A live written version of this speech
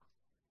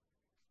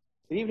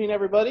Good evening,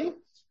 everybody.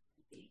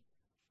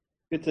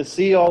 Good to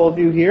see all of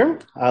you here.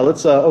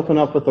 Let's open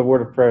up with a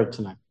word of prayer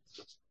tonight.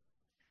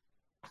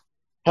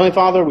 Heavenly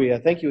Father, we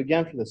thank you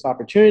again for this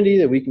opportunity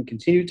that we can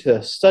continue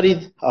to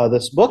study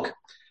this book.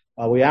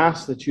 We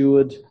ask that you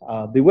would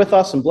be with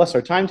us and bless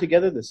our time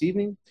together this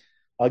evening.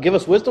 Give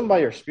us wisdom by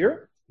your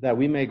Spirit that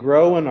we may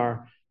grow in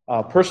our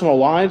personal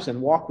lives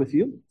and walk with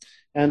you.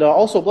 And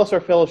also bless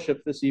our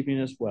fellowship this evening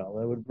as well.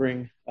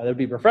 That would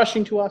be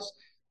refreshing to us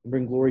and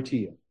bring glory to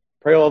you.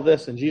 Pray all of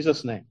this in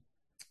Jesus' name.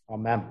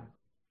 Amen.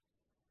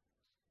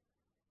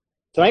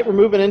 Tonight we're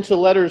moving into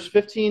letters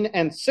 15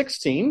 and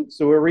 16,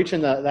 so we're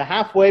reaching the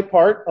halfway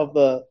part of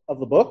the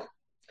book.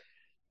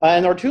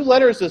 And our two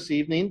letters this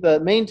evening, the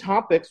main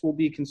topics we'll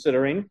be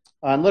considering.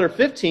 In letter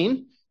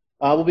 15,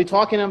 we'll be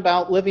talking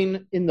about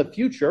living in the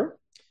future.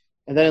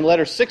 And then in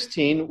letter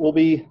 16, we'll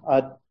be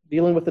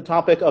dealing with the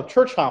topic of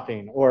church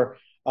hopping, or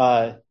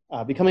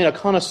becoming a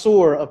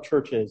connoisseur of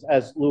churches,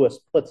 as Lewis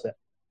puts it.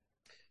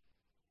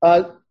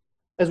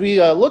 As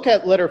we look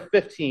at letter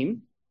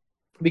 15,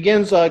 it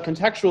begins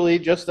contextually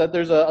just that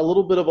there's a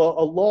little bit of a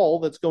lull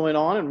that's going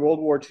on in World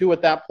War II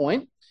at that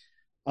point.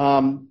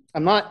 I'm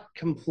not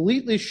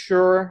completely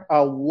sure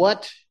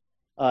what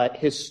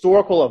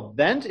historical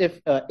event,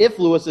 if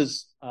Lewis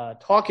is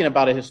talking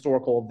about a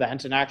historical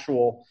event, an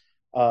actual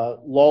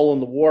lull in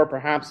the war,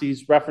 perhaps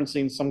he's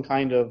referencing some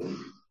kind of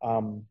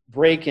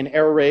break in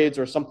air raids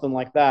or something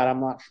like that.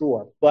 I'm not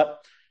sure. But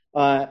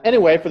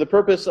anyway, for the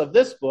purpose of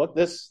this book,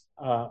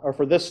 or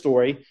for this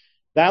story,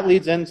 that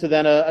leads into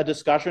then a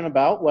discussion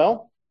about,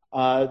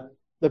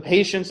 the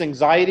patient's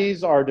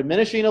anxieties are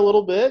diminishing a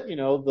little bit,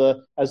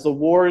 as the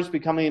war is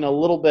becoming a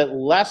little bit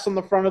less on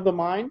the front of the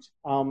mind.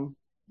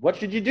 What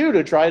should you do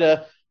to try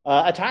to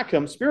attack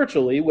him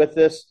spiritually with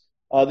this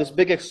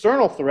big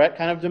external threat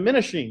kind of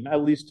diminishing,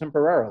 at least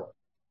temporarily?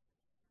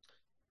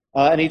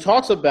 And he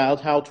talks about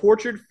how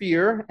tortured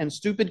fear and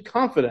stupid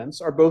confidence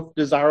are both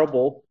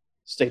desirable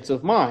states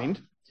of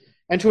mind.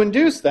 And to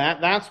induce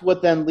that's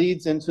what then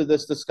leads into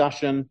this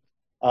discussion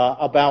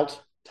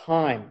about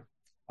time,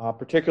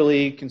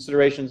 particularly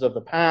considerations of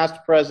the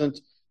past, present,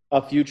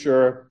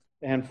 future,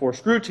 and for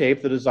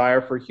Screwtape, the desire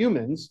for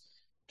humans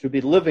to be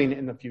living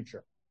in the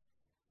future.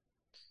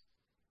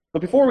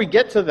 But before we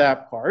get to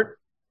that part,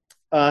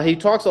 he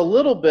talks a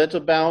little bit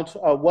about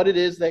what it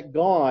is that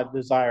God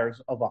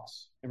desires of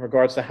us in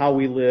regards to how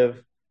we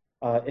live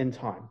in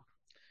time.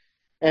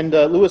 And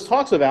Lewis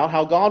talks about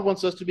how God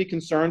wants us to be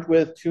concerned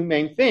with two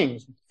main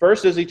things.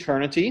 First is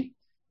eternity,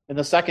 and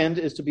the second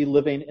is to be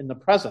living in the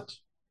present.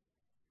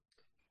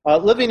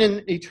 Living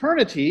in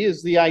eternity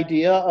is the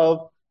idea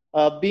of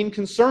being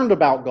concerned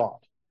about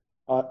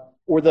God,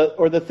 or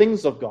the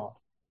things of God.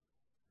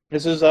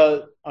 This is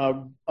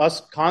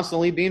us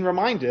constantly being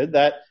reminded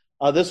that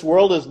this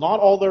world is not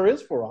all there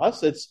is for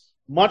us. It's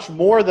much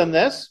more than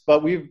this,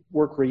 but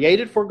we're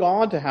created for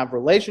God, to have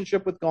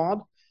relationship with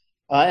God.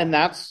 And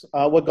that's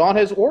what God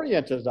has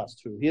oriented us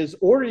to. He has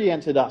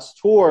oriented us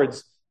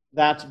towards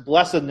that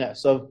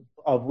blessedness of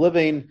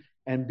living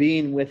and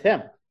being with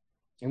Him.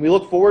 And we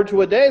look forward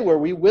to a day where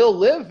we will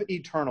live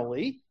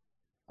eternally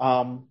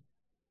for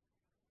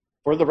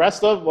the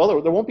rest of,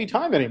 there won't be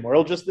time anymore.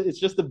 It's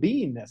just the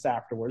beingness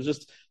afterwards,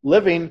 just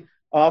living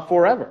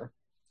forever.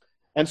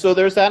 And so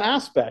there's that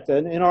aspect.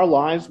 And in our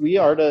lives, we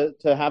are to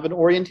have an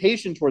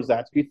orientation towards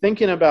that, to be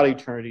thinking about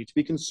eternity, to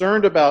be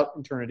concerned about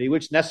eternity,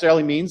 which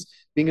necessarily means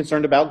being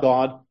concerned about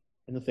God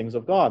and the things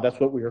of God. That's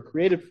what we are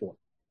created for.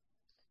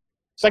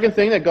 Second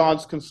thing that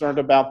God's concerned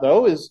about,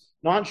 though, is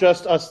not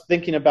just us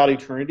thinking about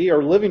eternity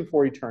or living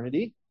for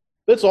eternity,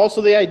 but it's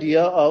also the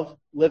idea of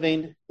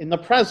living in the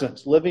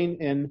present, living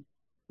in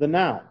the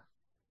now.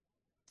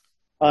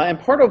 And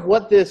part of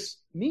what this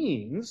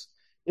means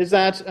is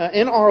that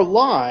in our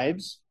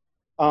lives,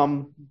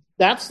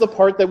 that's the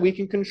part that we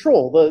can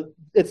control.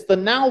 It's the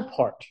now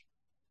part.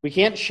 We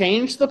can't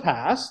change the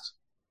past.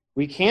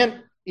 We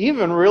can't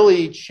even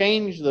really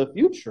change the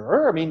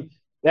future. I mean,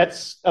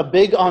 that's a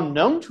big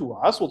unknown to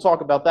us. We'll talk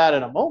about that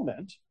in a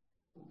moment.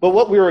 But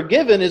what we were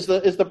given is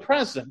the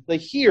present, the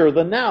here,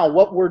 the now,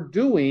 what we're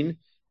doing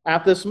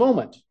at this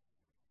moment.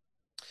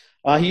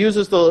 He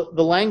uses the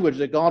language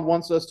that God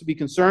wants us to be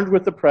concerned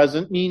with the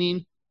present,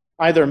 meaning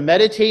either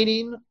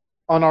meditating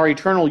on our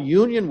eternal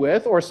union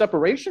with or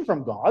separation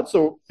from God,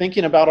 so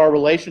thinking about our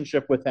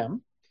relationship with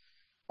Him,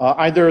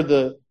 either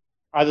the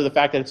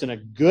fact that it's in a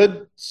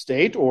good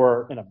state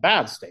or in a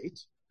bad state,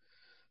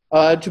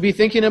 to be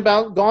thinking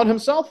about God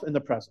Himself in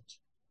the present,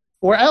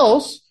 or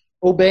else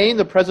obeying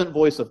the present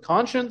voice of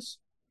conscience,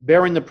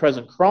 bearing the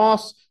present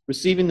cross,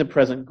 receiving the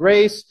present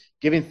grace,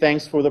 giving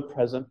thanks for the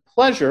present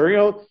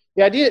pleasure.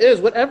 The idea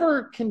is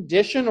whatever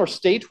condition or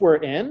state we're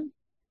in,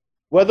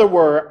 whether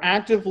we're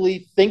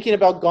actively thinking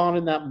about God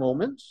in that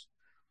moment,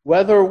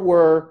 whether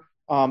we're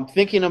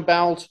thinking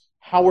about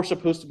how we're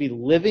supposed to be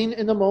living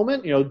in the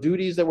moment,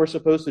 duties that we're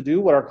supposed to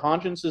do, what our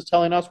conscience is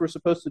telling us we're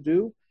supposed to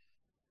do,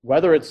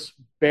 whether it's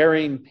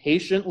bearing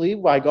patiently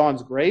by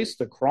God's grace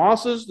the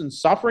crosses and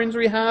sufferings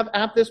we have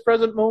at this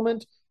present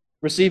moment,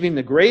 receiving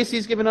the grace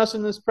he's given us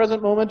in this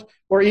present moment,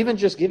 or even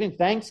just giving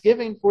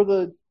thanksgiving for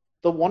the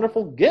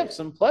wonderful gifts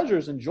and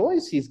pleasures and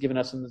joys he's given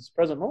us in this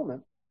present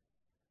moment.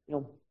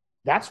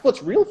 That's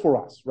what's real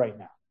for us right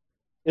now,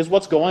 is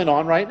what's going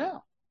on right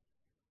now.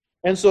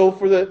 And so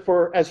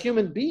for as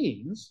human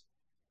beings,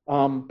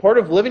 part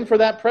of living for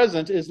that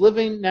present is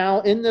living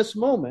now in this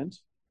moment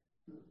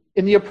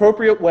in the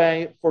appropriate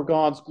way for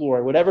God's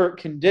glory, whatever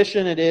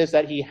condition it is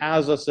that he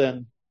has us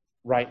in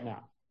right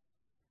now.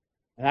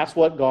 And that's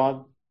what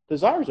God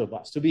desires of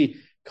us, to be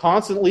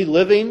constantly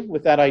living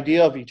with that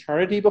idea of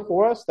eternity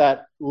before us,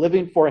 that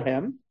living for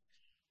him,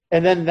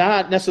 and then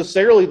that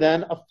necessarily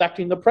then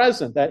affecting the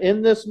present, that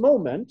in this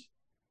moment,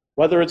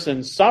 whether it's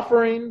in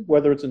suffering,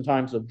 whether it's in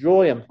times of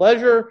joy and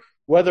pleasure,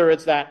 whether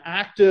it's that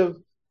active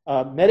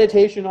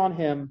meditation on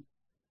him,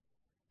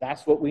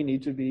 that's what we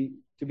need to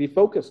be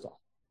focused on.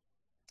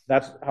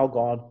 That's how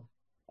God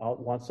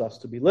wants us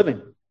to be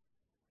living.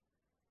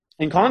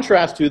 In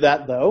contrast to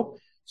that, though,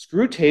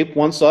 Screwtape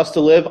wants us to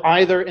live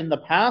either in the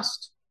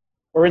past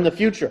or in the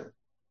future.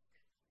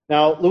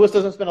 Now, Lewis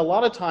doesn't spend a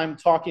lot of time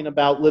talking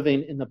about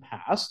living in the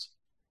past.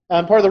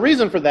 Part of the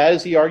reason for that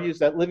is he argues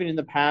that living in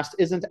the past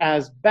isn't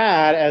as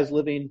bad as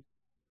living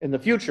in the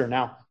future.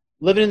 Now,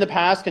 living in the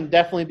past can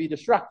definitely be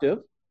destructive.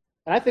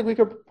 And I think we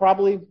could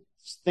probably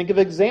think of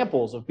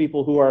examples of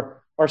people who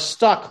are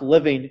stuck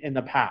living in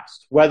the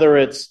past, whether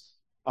it's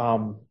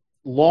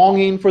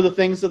longing for the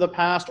things of the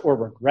past or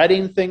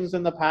regretting things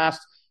in the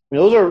past. I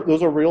mean,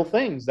 those are real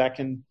things that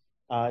can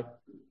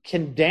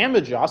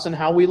damage us and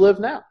how we live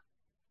now.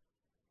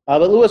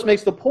 But Lewis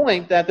makes the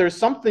point that there's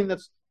something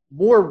that's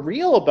more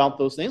real about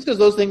those things because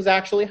those things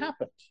actually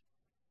happened.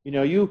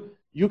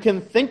 You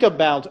can think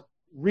about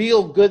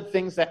real good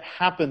things that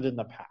happened in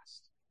the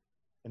past,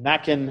 and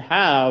that can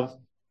have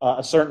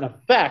a certain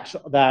effect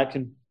that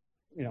can,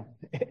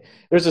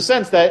 there's a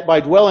sense that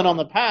by dwelling on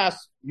the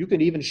past, you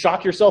can even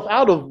shock yourself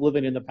out of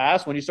living in the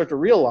past when you start to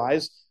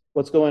realize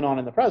what's going on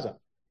in the present.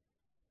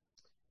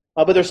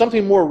 But there's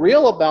something more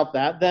real about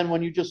that than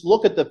when you just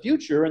look at the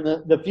future,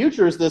 and the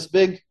future is this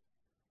big,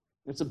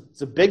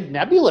 it's a big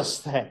nebulous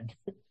thing.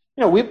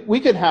 We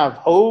could have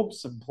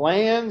hopes and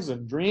plans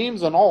and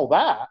dreams and all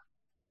that,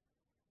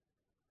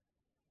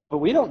 but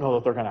we don't know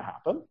that they're going to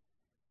happen.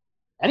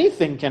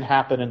 Anything can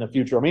happen in the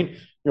future. I mean,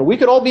 we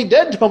could all be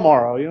dead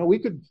tomorrow.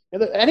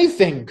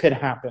 Anything could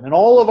happen, and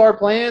all of our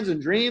plans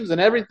and dreams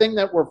and everything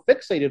that we're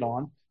fixated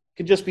on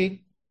could just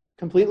be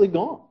completely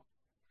gone.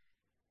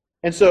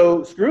 And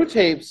so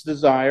Screwtape's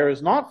desire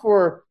is not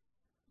for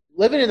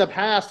living in the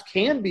past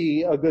can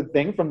be a good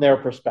thing from their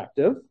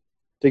perspective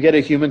to get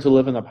a human to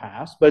live in the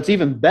past, but it's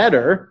even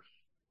better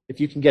if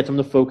you can get them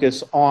to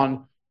focus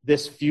on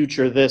this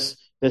future, this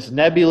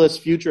nebulous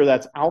future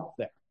that's out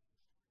there,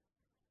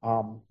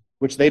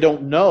 which they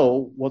don't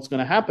know what's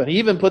going to happen. He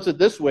even puts it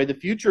this way: the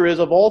future is,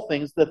 of all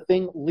things, the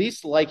thing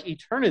least like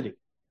eternity.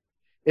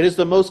 It is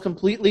the most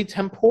completely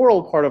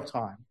temporal part of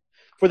time.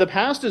 For the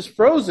past is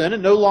frozen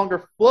and no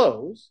longer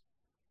flows,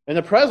 and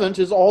the present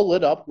is all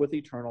lit up with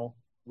eternal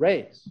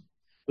rays.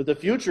 But the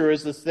future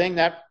is this thing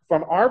that,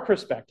 from our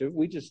perspective,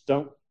 we just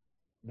don't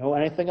know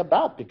anything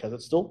about because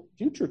it's still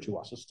future to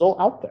us. It's still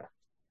out there.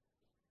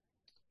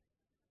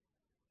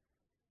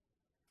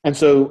 And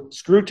so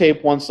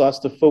Screwtape wants us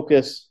to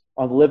focus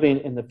on living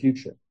in the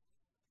future.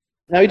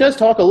 Now, he does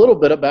talk a little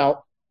bit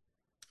about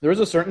there is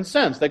a certain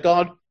sense that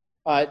God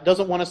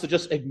doesn't want us to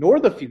just ignore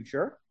the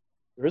future.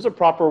 There is a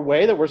proper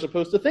way that we're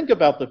supposed to think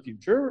about the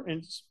future,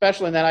 and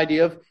especially in that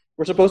idea of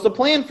we're supposed to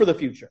plan for the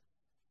future.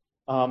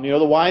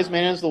 The wise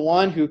man is the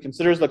one who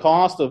considers the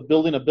cost of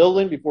building a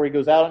building before he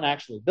goes out and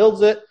actually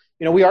builds it.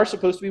 We are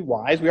supposed to be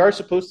wise. We are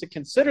supposed to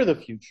consider the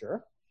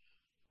future.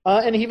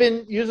 And he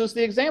even uses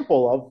the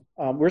example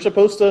of we're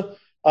supposed to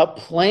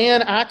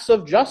plan acts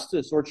of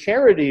justice or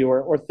charity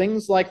or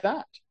things like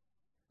that,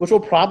 which will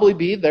probably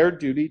be their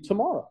duty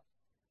tomorrow.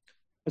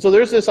 And so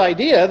there's this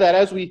idea that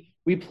as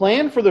we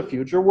plan for the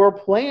future, we're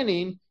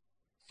planning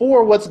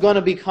for what's going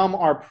to become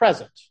our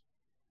present.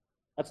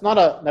 That's not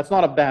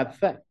a bad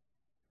thing.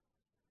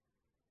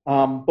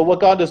 But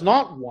what God does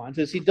not want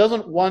is he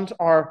doesn't want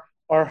our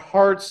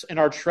hearts and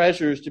our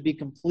treasures to be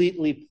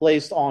completely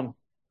placed on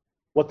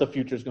what the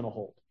future is going to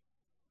hold.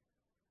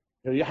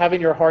 You're having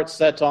your heart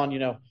set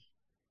on,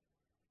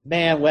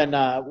 man, when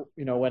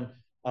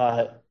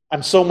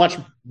I'm so much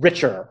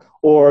richer,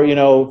 or,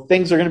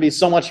 things are going to be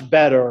so much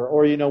better,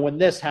 or, when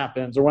this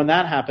happens or when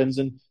that happens,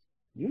 and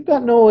you've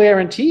got no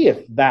guarantee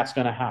if that's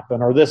going to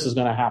happen or this is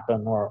going to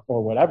happen or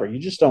whatever. You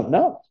just don't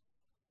know.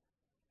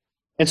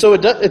 And so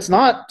it's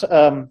not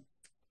that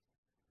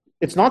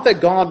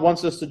God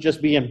wants us to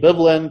just be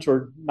ambivalent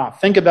or not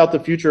think about the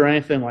future or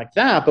anything like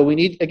that, but we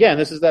need, again,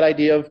 this is that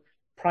idea of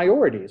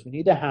priorities. We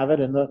need to have it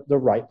in the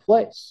right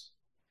place,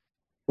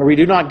 where we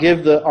do not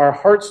give our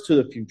hearts to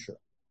the future.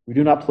 We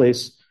do not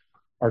place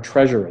our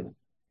treasure in it.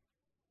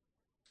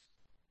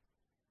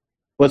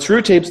 But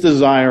Screwtape's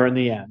desire in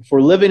the end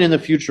for living in the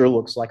future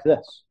looks like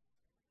this.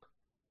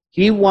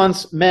 He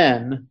wants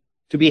men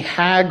to be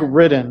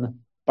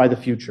hag-ridden by the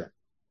future,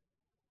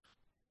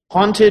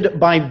 haunted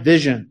by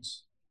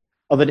visions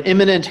of an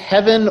imminent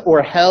heaven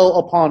or hell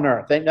upon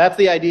earth. And that's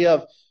the idea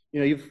of,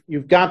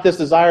 you've got this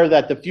desire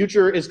that the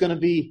future is going to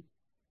be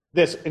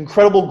this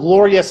incredible,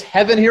 glorious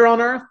heaven here on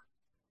earth,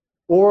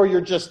 or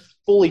you're just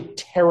fully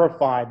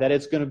terrified that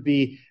it's going to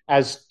be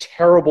as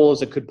terrible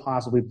as it could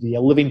possibly be,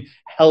 a living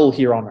hell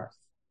here on earth.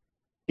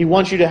 He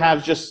wants you to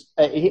have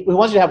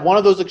one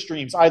of those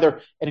extremes,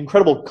 either an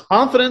incredible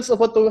confidence of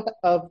what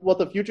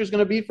the future is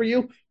going to be for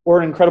you, or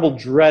an incredible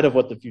dread of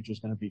what the future is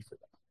going to be for them.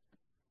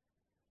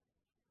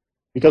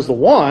 Because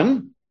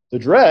the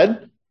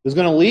dread, is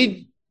going to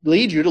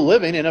lead you to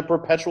living in a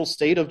perpetual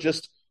state of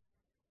just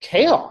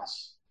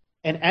chaos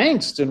and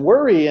angst and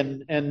worry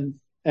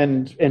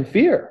and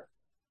fear.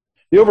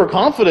 The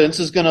overconfidence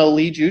is going to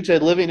lead you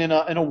to living in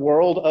a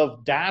world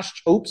of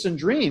dashed hopes and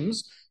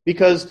dreams,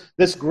 because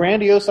this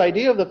grandiose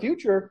idea of the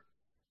future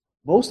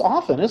most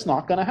often is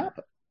not going to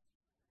happen.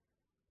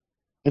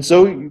 And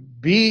so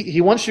he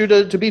wants you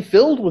to be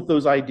filled with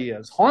those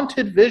ideas,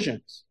 haunted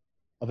visions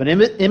of an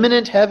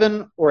imminent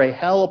heaven or a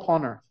hell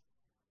upon earth.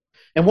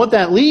 And what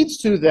that leads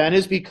to then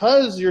is,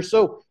 because you're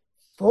so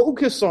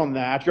focused on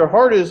that, your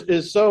heart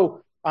is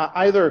so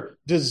either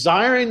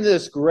desiring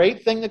this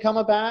great thing to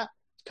come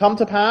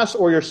to pass,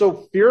 or you're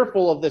so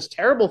fearful of this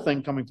terrible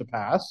thing coming to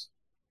pass,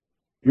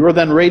 you are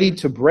then ready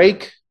to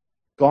break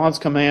God's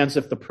commands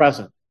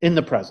in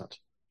the present.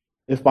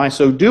 If by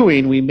so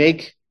doing we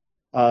make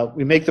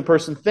the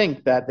person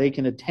think that they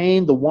can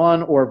attain the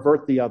one or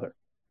avert the other.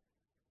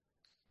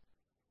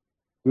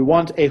 We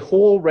want a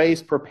whole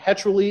race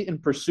perpetually in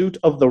pursuit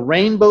of the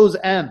rainbow's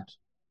end,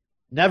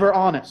 never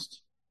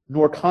honest,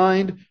 nor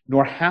kind,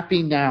 nor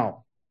happy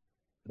now,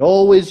 but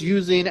always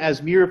using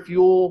as mere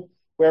fuel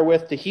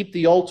wherewith to heap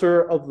the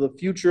altar of the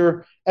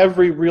future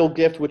every real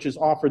gift which is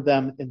offered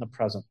them in the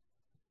present.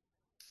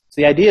 It's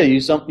the idea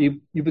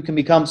you can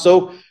become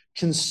so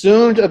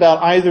consumed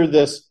about either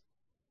this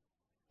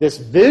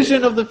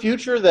vision of the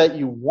future that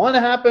you want to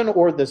happen,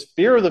 or this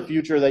fear of the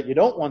future that you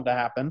don't want to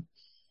happen,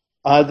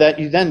 that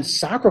you then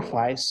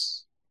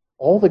sacrifice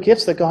all the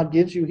gifts that God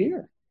gives you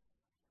here,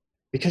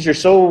 because you're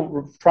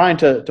so trying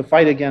to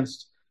fight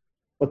against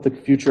what the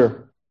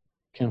future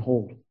can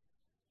hold.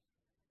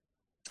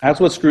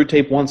 That's what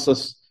Screwtape wants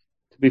us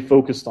to be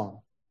focused on,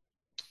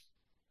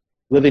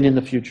 living in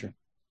the future.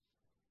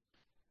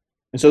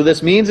 And so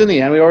this means, in the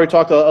end, we already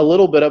talked a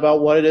little bit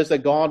about what it is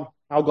that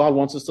how God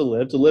wants us to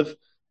live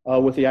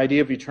with the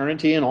idea of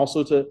eternity, and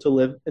also to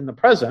live in the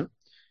present.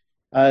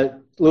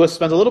 Lewis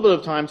spends a little bit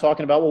of time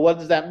talking about, well, what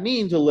does that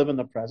mean to live in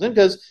the present?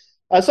 Because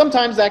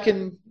sometimes that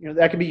can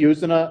be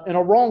used in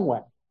a wrong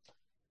way.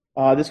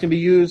 This can be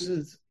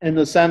used in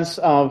the sense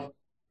of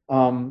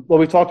what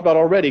we talked about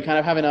already, kind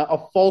of having a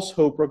false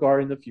hope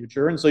regarding the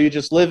future, and so you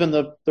just live in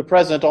the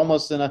present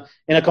almost in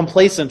a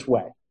complacent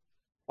way,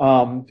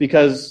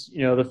 because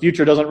the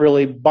future doesn't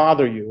really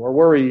bother you or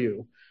worry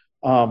you,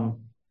 and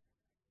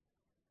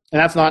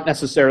that's not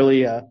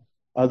necessarily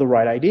the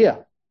right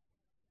idea.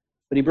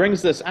 But he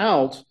brings this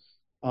out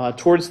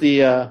towards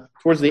the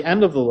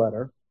end of the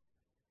letter,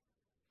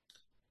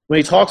 when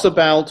he talks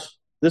about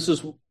this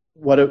is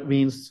what it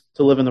means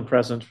to live in the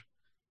present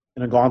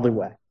in a godly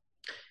way.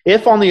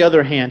 If, on the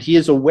other hand, he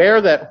is aware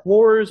that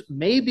horrors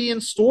may be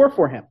in store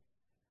for him,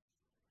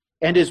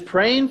 and is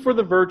praying for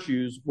the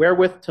virtues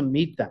wherewith to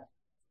meet them,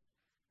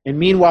 and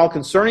meanwhile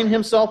concerning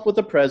himself with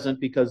the present,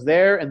 because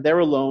there and there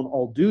alone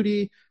all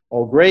duty,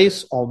 all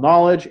grace, all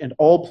knowledge, and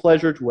all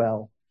pleasure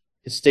dwell,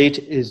 his state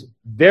is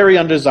very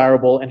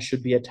undesirable and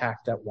should be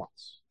attacked at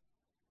once.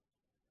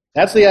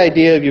 That's the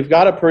idea of, you've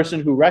got a person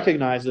who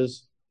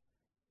recognizes,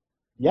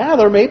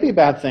 there may be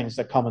bad things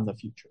that come in the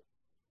future,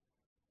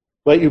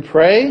 but you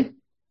pray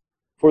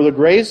for the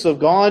grace of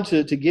God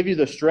to give you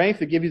the strength,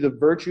 to give you the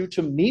virtue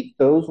to meet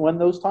those when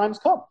those times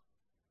come.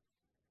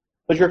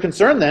 But your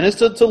concern then is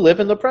to live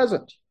in the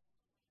present.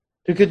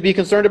 You could be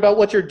concerned about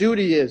what your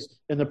duty is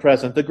in the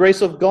present, the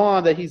grace of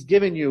God that he's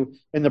given you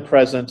in the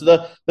present,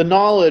 the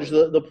knowledge,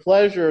 the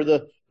pleasure,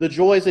 the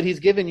joys that he's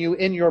given you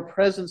in your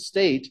present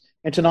state,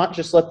 and to not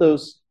just let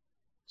those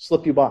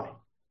slip you by.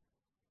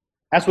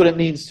 That's what it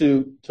means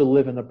to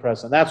live in the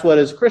present. That's what,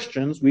 as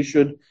Christians, we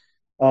should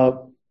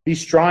be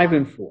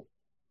striving for.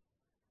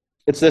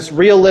 It's this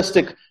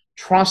realistic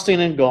trusting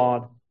in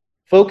God,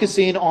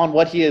 focusing on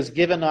what he has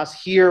given us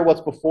here,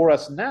 what's before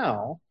us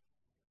now,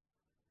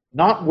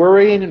 not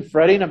worrying and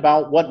fretting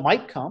about what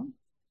might come,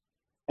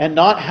 and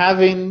not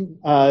having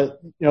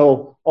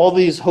all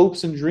these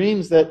hopes and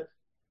dreams that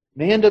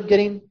may end up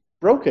getting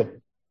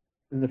broken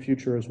in the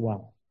future as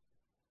well.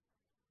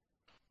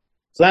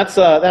 So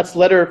that's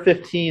letter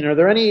 15. Are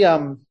there any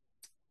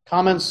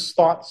comments,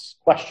 thoughts,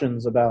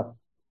 questions about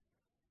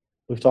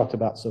what we've talked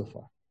about so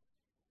far?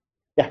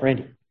 Yeah,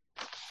 Randy.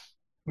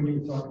 When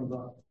you were talking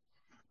about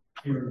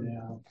here and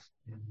now,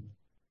 and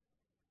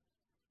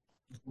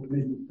what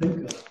made me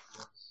think of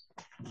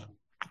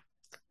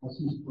was,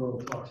 C. Sproul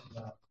talks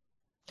about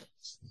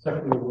the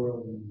secular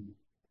world and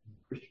the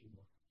Christian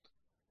world.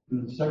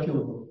 In the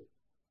secular world,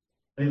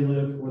 they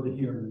live for the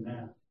here and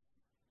now,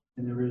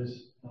 and there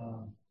is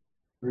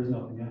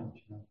nothing else.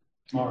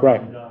 Tomorrow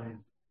right. you die,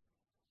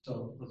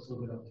 So let's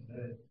look it up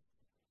today.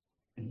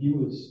 And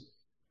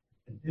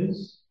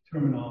his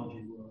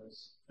terminology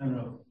was, I don't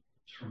know if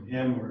it's from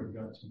him or he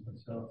got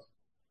someplace else.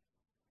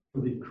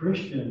 For the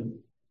Christian,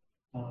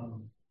 we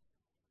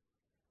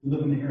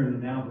live in the here and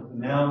the now, but the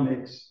now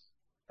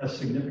has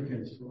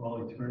significance for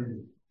all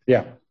eternity.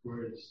 Yeah.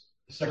 Whereas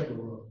the secular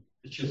world,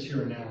 it's just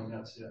here and now, and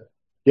that's it.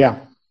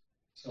 Yeah.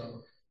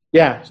 So.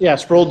 Yeah.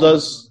 Sproul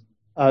does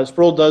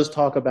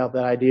talk about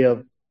that idea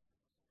of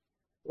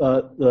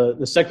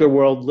the secular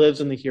world lives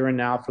in the here and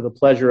now for the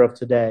pleasure of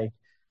today,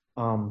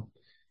 and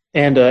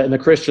the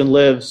Christian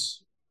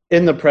lives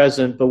in the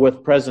present, but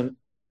with present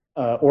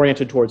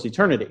oriented towards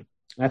eternity.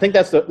 And I think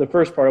that's the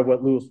first part of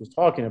what Lewis was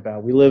talking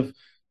about. We live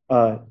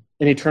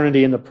in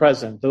eternity in the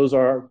present. Those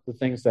are the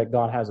things that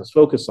God has us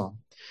focus on.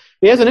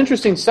 He has an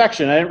interesting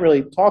section. I didn't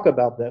really talk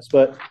about this,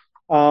 but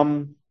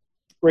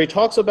where he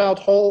talks about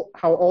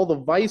how all the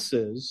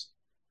vices,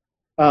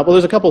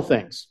 there's a couple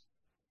things.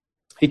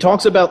 He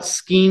talks about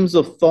schemes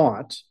of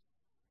thought,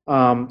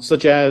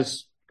 such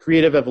as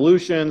creative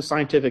evolution,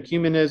 scientific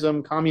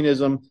humanism,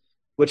 communism,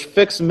 which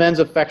fix men's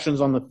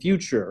affections on the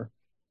future.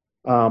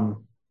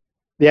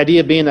 The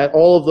idea being that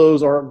all of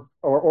those are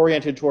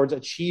oriented towards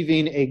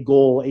achieving a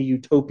goal, a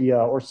utopia,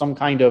 or some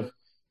kind of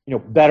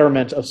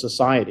betterment of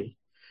society.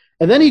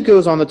 And then he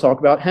goes on to talk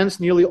about, hence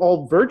nearly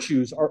all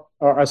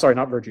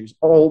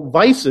all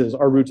vices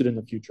are rooted in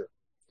the future.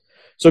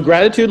 So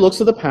gratitude looks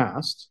to the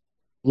past,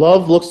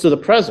 love looks to the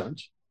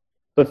present,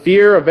 but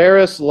fear,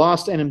 avarice,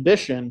 lust, and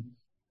ambition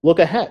look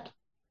ahead.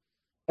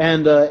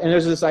 And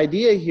there's this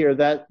idea here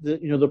that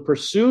the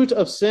pursuit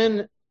of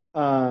sin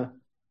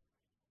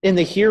in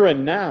the here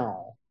and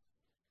now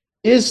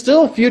is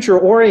still future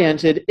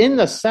oriented in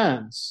the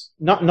sense,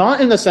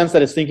 not in the sense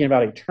that it's thinking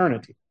about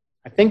eternity.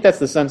 I think that's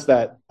the sense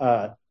that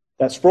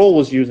Sproul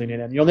was using it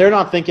in. They're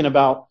not thinking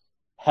about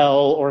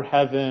hell or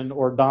heaven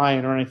or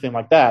dying or anything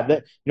like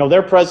that.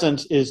 Their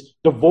present is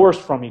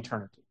divorced from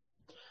eternity.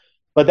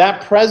 But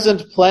that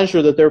present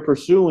pleasure that they're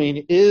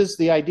pursuing is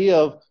the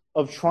idea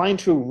of trying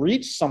to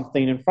reach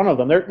something in front of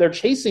them. They're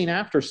chasing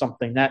after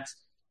something that's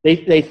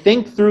they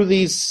think through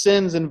these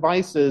sins and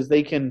vices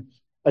they can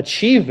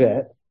achieve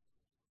it,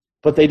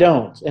 but they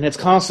don't. And it's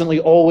constantly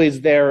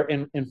always there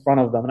in front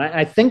of them. And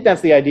I think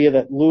that's the idea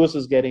that Lewis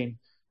is getting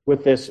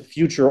with this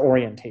future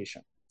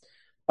orientation.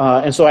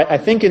 And so I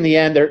think in the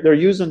end, they're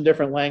using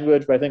different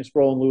language, but I think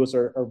Sproul and Lewis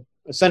are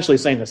essentially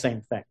saying the same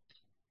thing,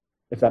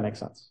 if that makes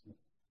sense.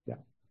 Yeah.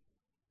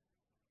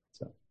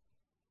 So,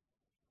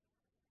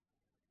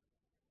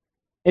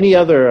 any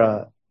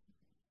other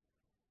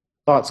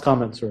thoughts,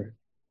 comments, or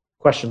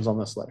questions on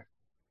this letter?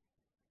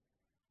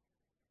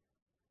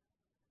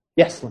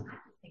 Yes, Lynn.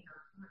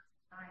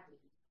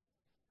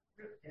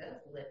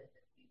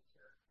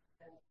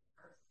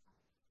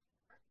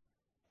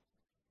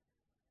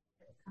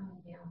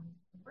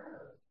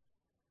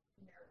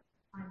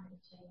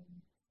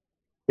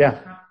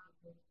 Yeah.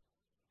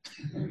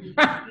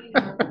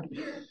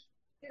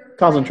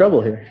 Causing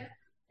trouble here.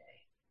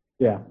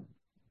 Yeah.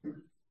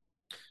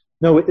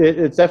 No,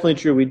 it's definitely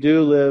true. We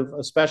do live,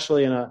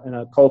 especially in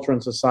a culture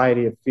and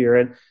society of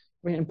fear.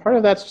 And part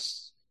of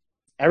that's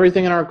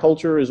everything in our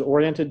culture is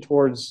oriented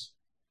towards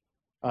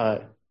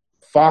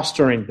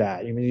fostering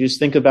that. You just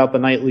think about the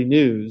nightly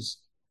news.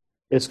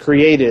 It's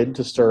created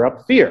to stir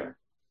up fear.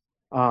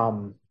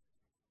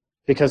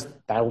 Because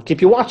that'll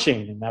keep you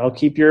watching and that'll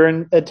keep your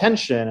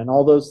attention and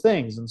all those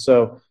things. And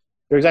so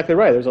you're exactly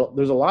right. There's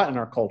a lot in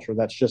our culture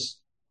that's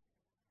just,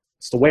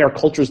 it's the way our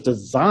culture is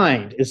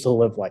designed is to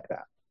live like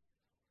that.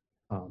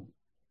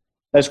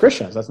 As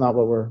Christians, that's not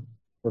what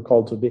we're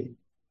called to be.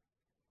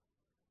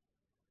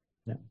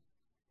 Yeah.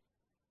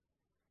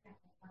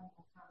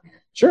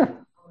 Sure.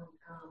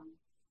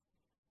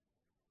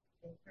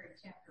 In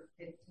chapter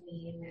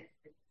 15, at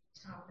the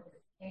top of the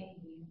page,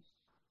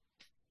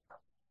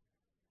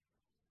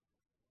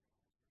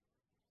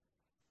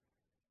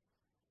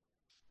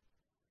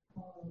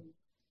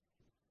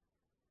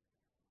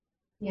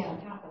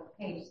 top of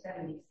page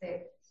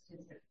 76,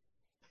 just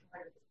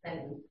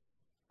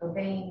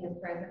obeying the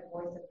present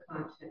voice of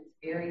conscience,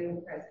 bearing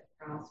the present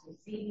cross,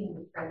 receiving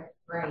the present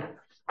grace,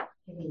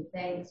 giving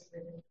thanks for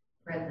the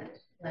present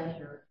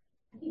pleasure.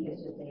 I think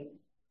it's just a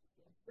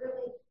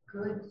really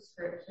good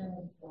description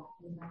of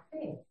walking by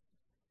faith,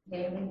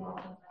 daily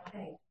walking by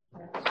faith.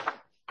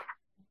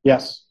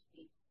 Yes.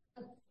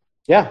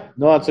 Yeah,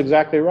 no, that's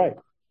exactly right.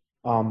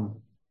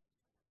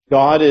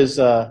 God is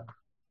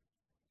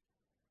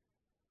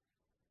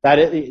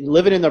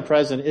living in the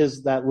present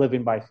is that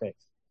living by faith.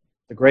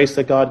 The grace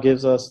that God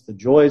gives us, the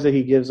joys that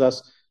he gives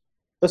us,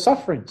 the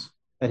sufferings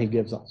that he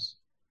gives us.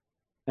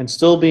 And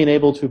still being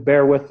able to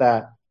bear with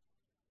that,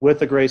 with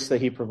the grace that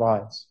he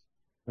provides.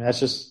 That's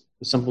just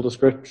a simple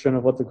description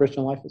of what the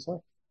Christian life is like.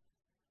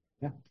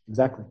 Yeah,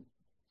 exactly.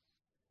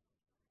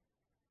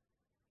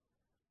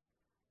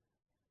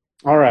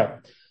 All right.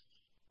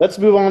 Let's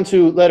move on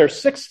to letter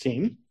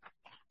 16.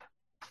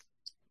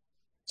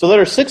 So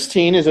letter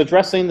 16 is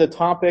addressing the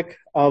topic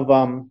of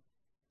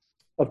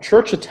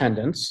church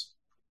attendance.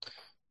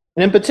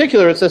 And in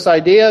particular, it's this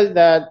idea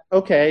that,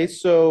 okay,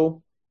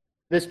 so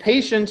this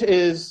patient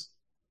he's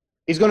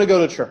going to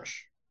go to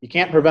church. You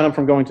can't prevent him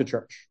from going to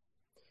church.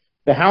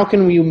 But how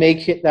can you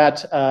make it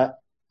that,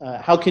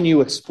 how can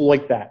you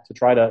exploit that to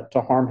try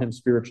to harm him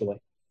spiritually?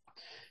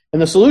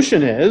 And the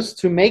solution is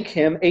to make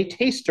him a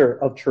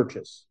taster of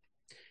churches,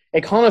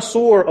 a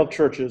connoisseur of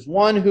churches,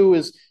 one who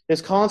is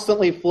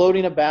constantly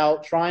floating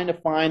about trying to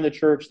find the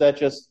church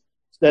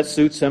that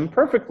suits him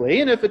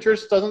perfectly. And if the church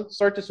doesn't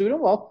start to suit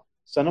him, well,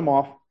 send him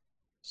off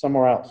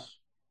somewhere else.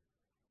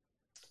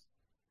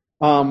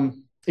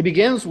 It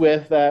begins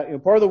with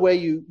that part of the way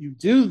you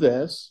do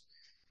this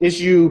is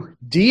you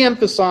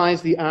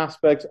de-emphasize the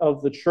aspect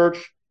of the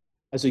church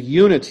as a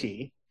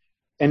unity,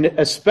 and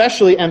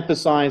especially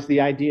emphasize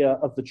the idea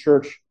of the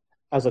church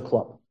as a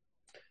club.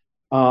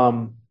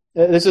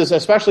 This is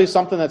especially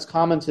something that's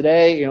common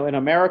today. In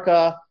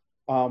America,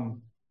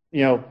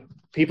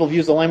 people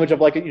use the language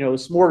of like a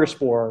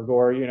smorgasbord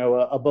or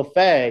a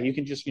buffet. You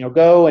can just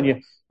go and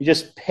you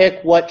just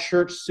pick what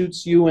church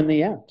suits you in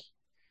the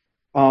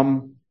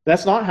end.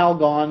 That's not how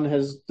God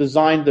has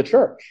designed the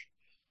church.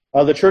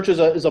 The church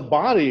is a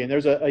body, and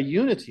there's a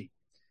unity.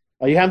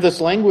 You have this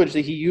language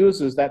that he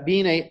uses, that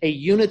being a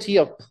unity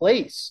of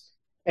place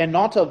and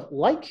not of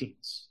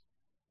likings.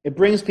 It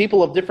brings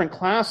people of different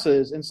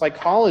classes and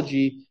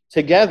psychology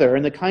together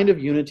in the kind of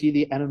unity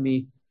the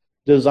enemy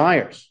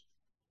desires.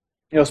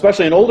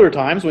 Especially in older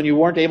times when you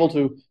weren't able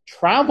to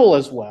travel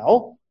as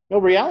well, the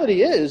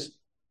reality is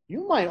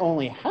you might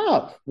only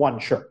have one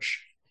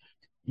church.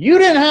 You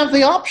didn't have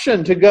the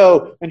option to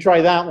go and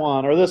try that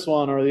one or this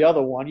one or the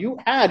other one. You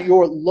had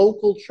your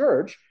local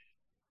church,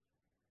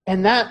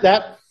 and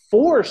that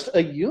forced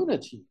a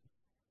unity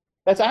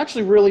that's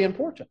actually really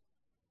important.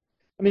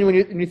 I mean,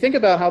 when you think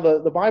about how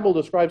the Bible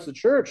describes the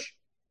church,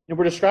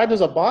 we're described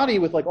as a body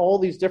with like all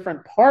these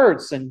different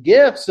parts and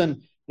gifts,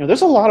 and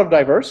there's a lot of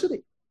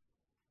diversity.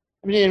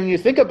 I mean, when you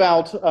think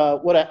about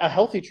what a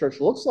healthy church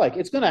looks like,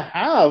 it's going to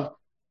have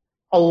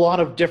a lot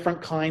of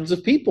different kinds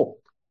of people.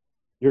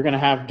 You're going to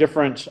have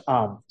different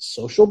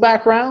social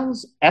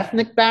backgrounds,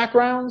 ethnic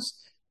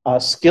backgrounds,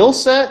 skill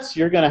sets.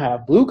 You're going to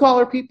have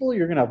blue-collar people.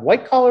 You're going to have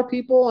white-collar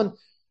people. And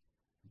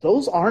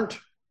those aren't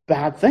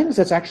bad things.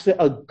 That's actually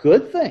a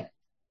good thing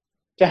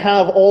to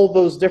have all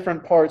those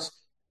different parts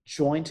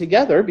joined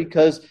together,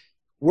 because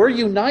we're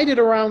united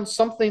around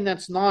something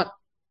that's not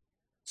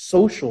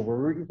social.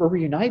 We're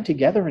united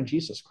together in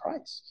Jesus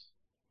Christ.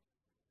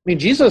 I mean,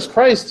 Jesus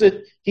Christ,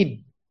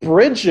 he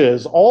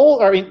bridges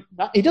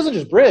he doesn't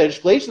just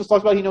bridge. Galatians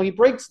talks about, he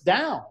breaks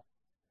down.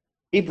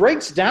 He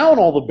breaks down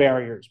all the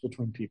barriers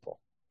between people.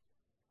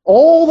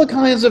 All the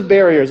kinds of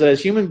barriers that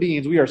as human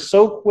beings we are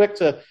so quick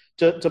to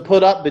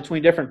put up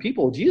between different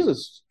people,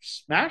 Jesus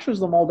smashes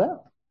them all down.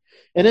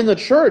 And in the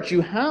church, you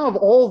have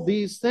all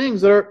these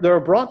things that are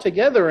brought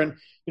together, and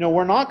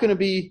we're not going to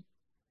be.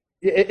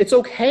 It's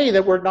okay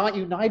that we're not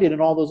united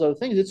in all those other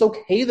things. It's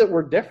okay that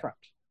we're different.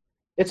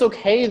 It's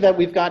okay that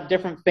we've got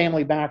different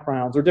family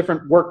backgrounds or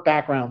different work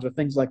backgrounds or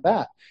things like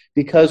that,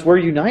 because we're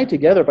united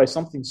together by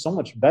something so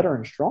much better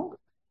and stronger,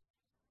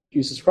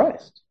 Jesus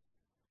Christ.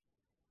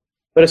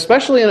 But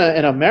especially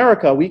in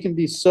America, we can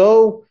be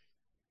so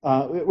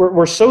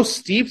we're so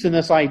steeped in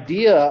this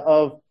idea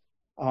of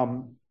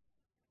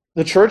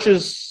the church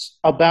is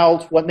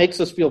about what makes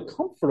us feel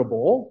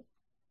comfortable,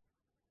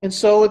 and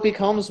so it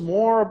becomes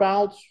more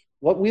about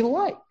what we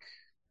like,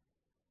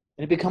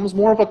 and it becomes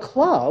more of a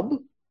club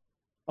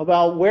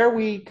about where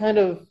we kind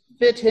of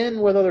fit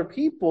in with other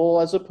people,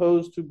 as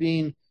opposed to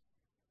being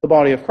the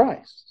body of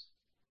Christ.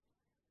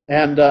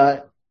 And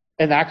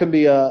that can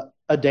be a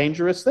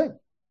dangerous thing.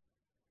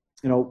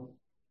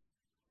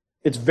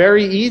 It's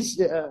very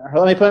easy.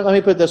 Let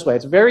me put it this way.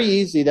 It's very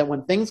easy that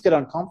when things get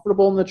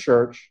uncomfortable in the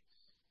church,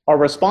 our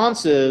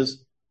response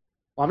is,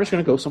 well, I'm just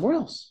going to go somewhere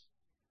else.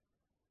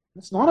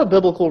 That's not a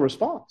biblical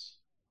response.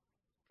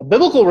 A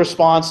biblical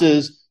response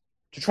is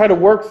to try to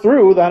work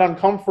through that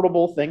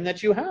uncomfortable thing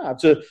that you have.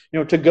 To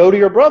go to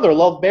your brother.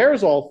 Love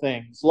bears all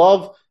things.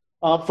 Love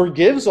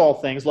forgives all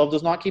things. Love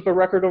does not keep a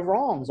record of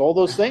wrongs. All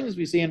those things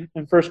we see in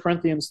 1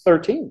 Corinthians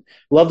 13.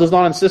 Love does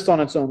not insist on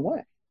its own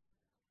way.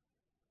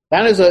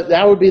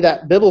 That would be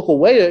that biblical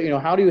way to,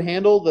 how do you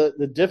handle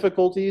the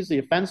difficulties, the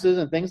offenses,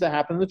 and things that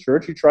happen in the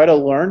church? You try to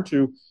learn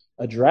to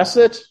address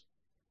it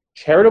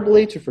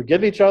charitably, to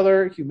forgive each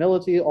other,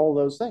 humility, all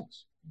those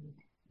things.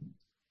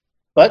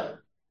 But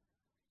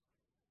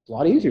it's a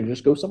lot easier to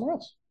just go somewhere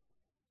else.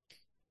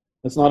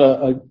 That's not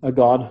a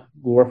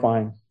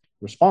God-glorifying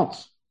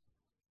response.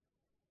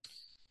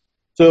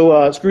 So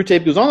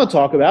Screwtape goes on to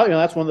talk about,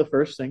 that's one of the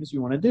first things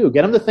you want to do.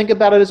 Get him to think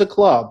about it as a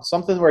club,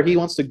 something where he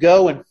wants to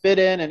go and fit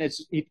in, and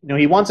it's,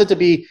 he wants it to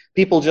be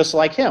people just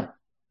like him,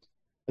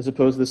 as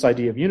opposed to this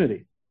idea of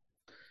unity.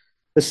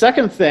 The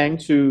second thing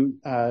to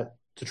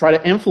try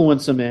to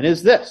influence him in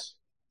is this.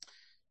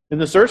 In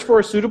the search for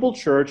a suitable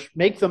church,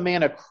 make the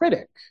man a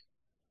critic,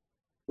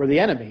 where the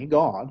enemy,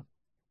 God,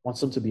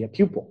 wants him to be a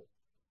pupil.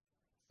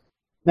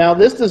 Now,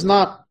 this does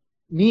not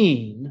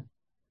mean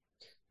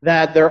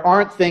that there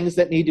aren't things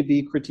that need to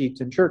be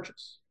critiqued in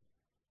churches.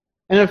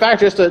 And in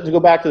fact, just to go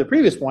back to the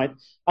previous point,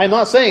 I'm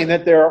not saying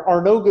that there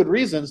are no good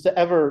reasons to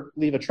ever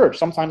leave a church.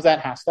 Sometimes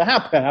that has to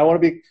happen. I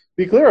want to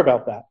be clear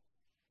about that.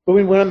 But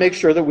we want to make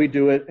sure that we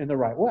do it in the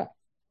right way.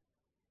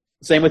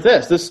 Same with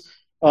this.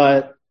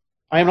 I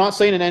am not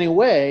saying in any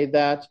way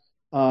that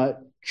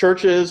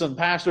churches and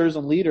pastors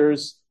and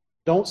leaders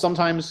don't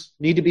sometimes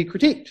need to be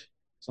critiqued.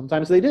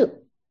 Sometimes they do.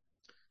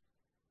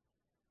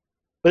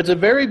 But it's a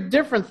very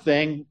different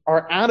thing,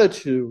 our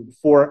attitude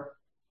for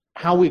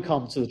how we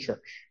come to the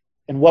church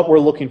and what we're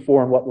looking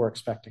for and what we're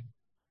expecting.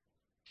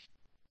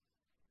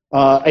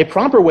 A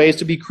proper way is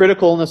to be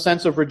critical in the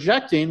sense of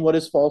rejecting what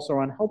is false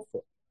or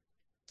unhelpful.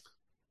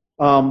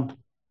 And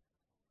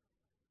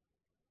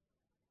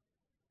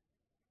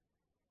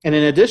in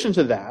addition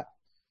to that,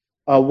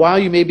 while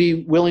you may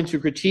be willing to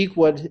critique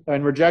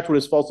and reject what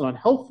is false and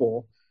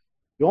unhelpful,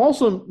 you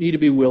also need to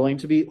be willing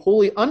to be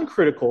wholly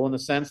uncritical in the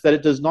sense that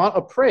it does not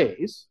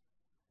appraise,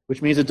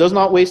 which means it does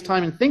not waste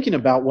time in thinking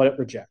about what it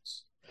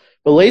rejects,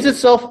 but lays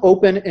itself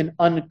open in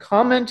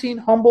uncommenting,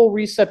 humble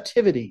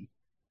receptivity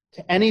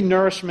to any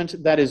nourishment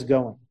that is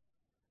going.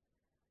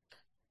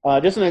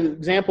 Just an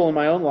example in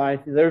my own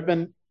life, there have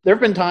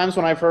been times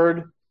when I've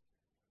heard,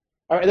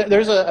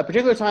 there's a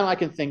particular time I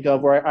can think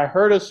of where I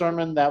heard a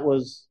sermon that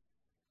was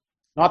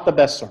not the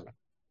best sermon.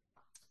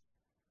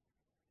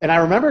 And I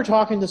remember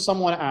talking to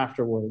someone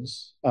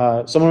afterwards,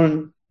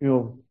 someone,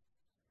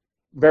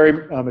 very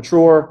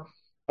mature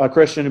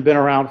Christian who'd been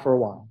around for a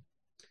while.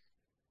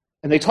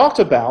 And they talked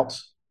about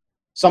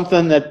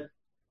something that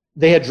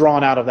they had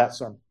drawn out of that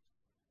sermon.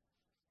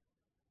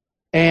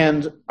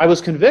 And I was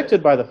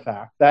convicted by the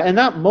fact that in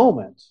that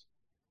moment,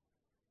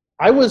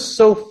 I was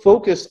so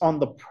focused on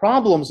the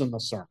problems in the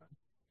sermon,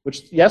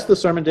 which, yes, the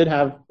sermon did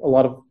have a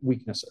lot of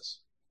weaknesses,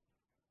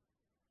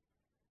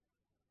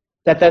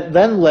 that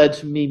then led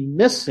to me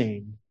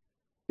missing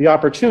the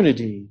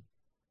opportunity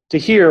to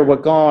hear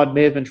what God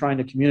may have been trying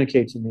to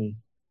communicate to me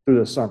through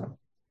the sermon.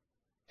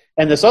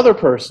 And this other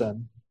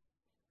person,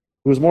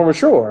 who was more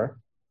mature,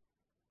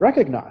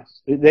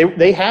 recognized.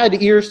 They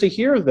had ears to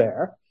hear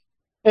there.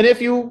 And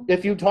if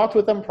you talked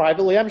with them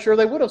privately, I'm sure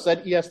they would have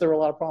said, yes, there were a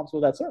lot of problems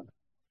with that sermon.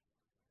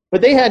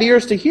 But they had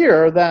ears to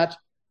hear that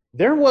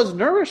there was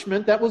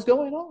nourishment that was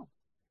going on.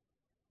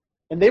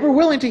 And they were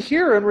willing to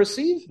hear and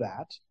receive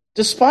that,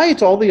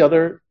 despite all the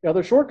other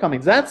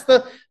shortcomings. That's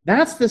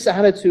this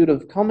attitude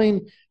of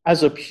coming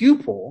as a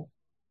pupil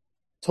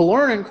to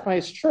learn in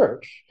Christ's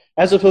church,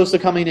 as opposed to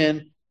coming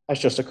in as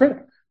just a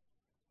critic.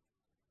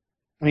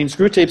 I mean,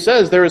 Screwtape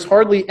says, there is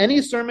hardly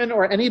any sermon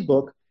or any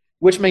book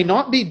which may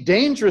not be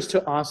dangerous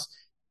to us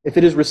if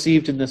it is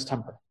received in this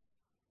temper.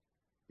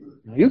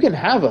 You can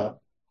have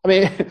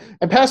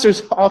and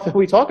pastors often,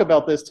 we talk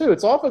about this too,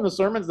 it's often the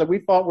sermons that we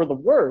thought were the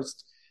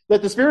worst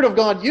that the Spirit of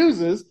God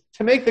uses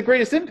to make the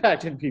greatest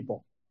impact in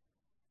people.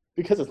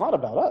 Because it's not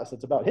about us,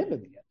 it's about Him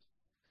in the end.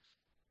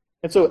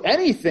 And so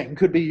anything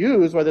could be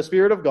used by the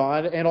Spirit of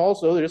God, and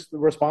also just the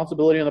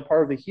responsibility on the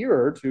part of the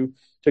hearer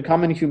to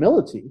come in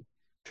humility,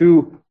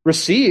 to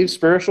receive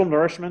spiritual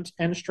nourishment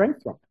and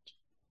strength from it.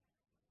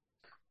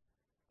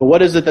 But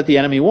what is it that the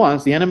enemy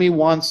wants? The enemy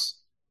wants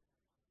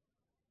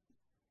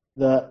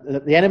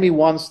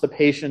the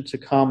patient to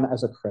come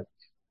as a critic,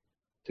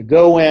 to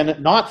go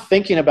in not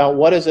thinking about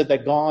what is it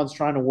that God's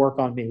trying to work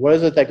on me, what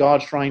is it that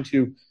God's trying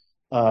to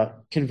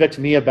convict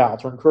me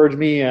about, or encourage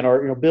me in,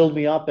 or build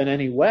me up in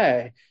any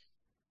way.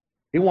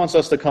 He wants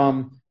us to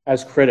come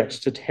as critics,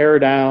 to tear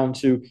down,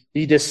 to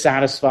be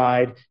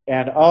dissatisfied,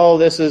 and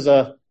this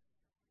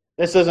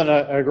isn't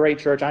a great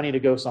church. I need to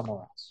go somewhere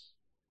else.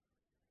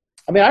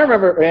 I mean, I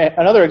remember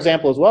another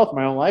example as well from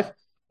my own life.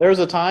 There was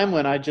a time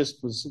when I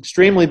just was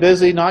extremely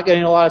busy, not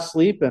getting a lot of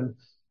sleep, and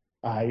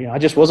I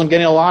just wasn't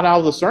getting a lot out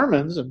of the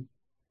sermons. And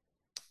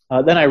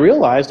then I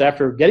realized,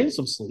 after getting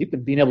some sleep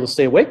and being able to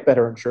stay awake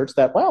better in church,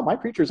 that, wow, my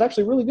preacher is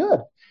actually really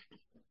good.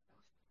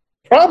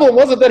 The problem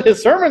wasn't that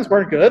his sermons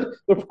weren't good.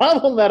 The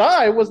problem that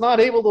I was not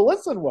able to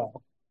listen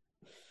well.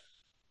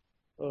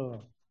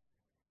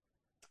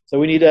 So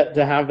we need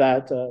to have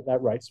that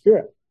right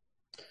spirit.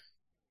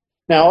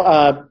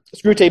 Now,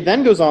 Screwtape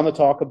then goes on to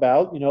talk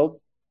about,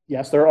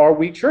 yes, there are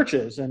weak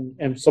churches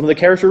and some of the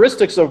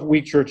characteristics of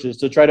weak churches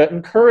to try to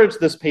encourage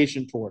this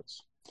patient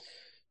towards.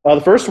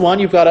 The first one,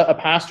 you've got a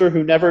pastor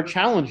who never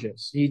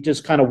challenges. He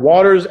just kind of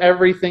waters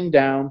everything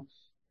down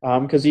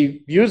because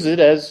he views it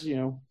as,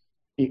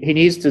 he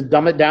needs to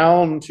dumb it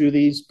down to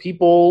these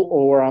people,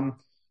 or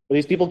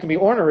these people can be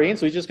ornery, and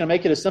so he's just going to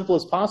make it as simple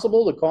as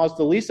possible to cause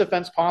the least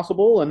offense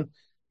possible. And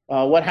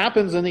what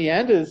happens in the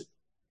end is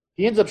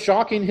he ends up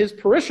shocking his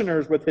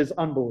parishioners with his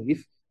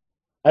unbelief,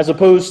 as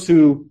opposed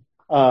to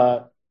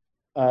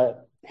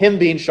him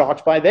being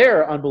shocked by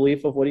their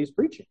unbelief of what he's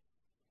preaching.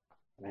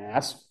 And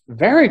that's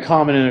very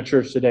common in a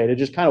church today, to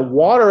just kind of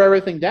water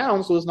everything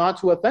down so as not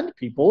to offend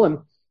people. And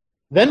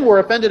then we're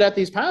offended at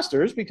these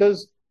pastors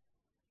because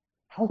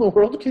how in the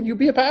world can you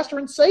be a pastor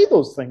and say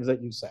those things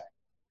that you say?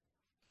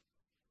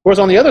 Whereas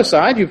on the other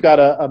side, you've got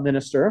a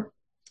minister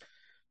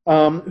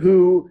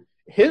who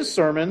his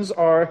sermons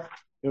are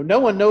No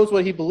one knows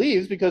what he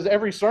believes because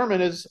every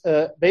sermon is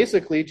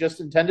basically just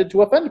intended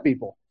to offend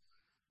people.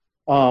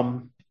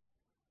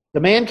 The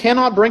man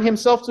cannot bring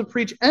himself to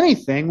preach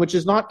anything which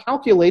is not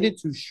calculated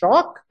to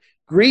shock,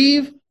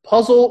 grieve,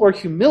 puzzle, or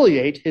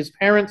humiliate his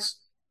parents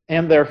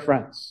and their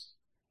friends.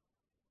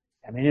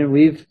 I mean,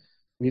 we've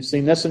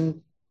seen this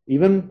in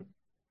even,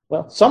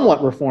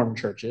 somewhat Reformed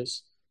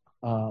churches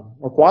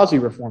or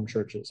quasi-Reformed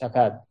churches have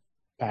had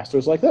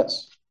pastors like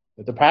this.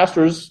 But the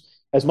pastor's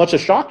as much a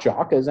shock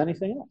jock as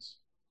anything else.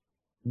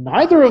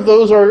 Neither of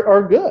those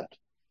are good.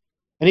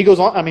 And he goes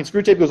on,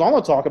 Screwtape goes on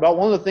to talk about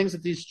one of the things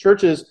that these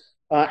churches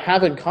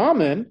have in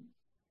common,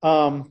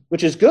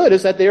 which is good,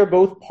 is that they are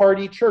both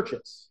party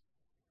churches.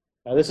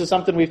 Now, this is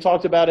something we've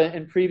talked about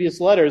in previous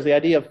letters, the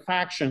idea of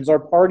factions or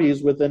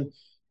parties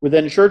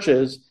within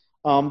churches,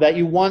 that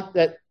you want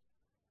that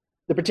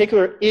the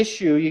particular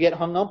issue you get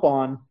hung up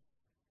on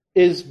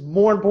is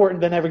more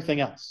important than everything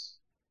else.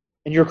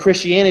 And your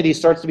Christianity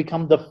starts to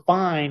become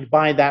defined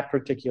by that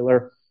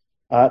particular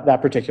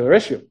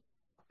issue.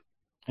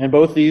 And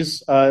both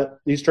these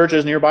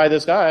churches nearby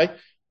this guy,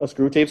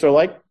 Screwtapes, are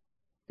like,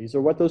 these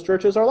are what those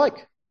churches are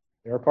like.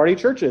 They are party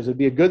churches. It'd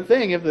be a good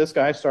thing if this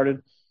guy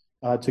started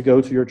to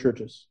go to your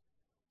churches.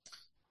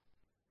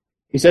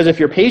 He says, if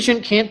your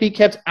patient can't be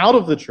kept out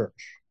of the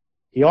church,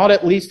 he ought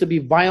at least to be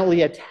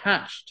violently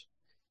attached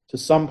to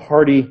some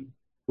party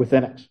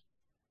within it.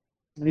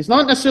 And he's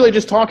not necessarily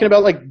just talking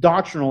about like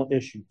doctrinal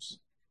issues.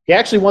 He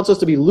actually wants us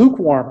to be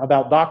lukewarm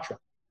about doctrine.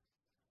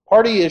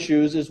 Party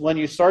issues is when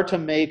you start to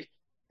make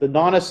the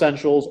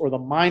non-essentials or the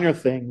minor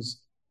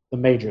things the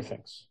major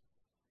things.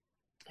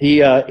 He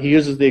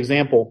uses the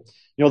example,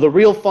 the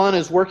real fun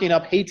is working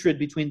up hatred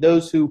between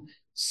those who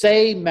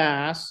say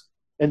Mass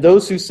and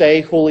those who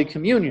say Holy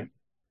Communion,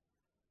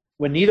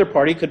 when neither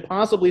party could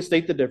possibly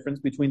state the difference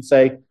between,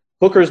 say,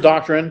 Hooker's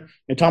doctrine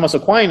and Thomas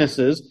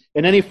Aquinas's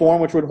in any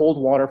form which would hold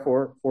water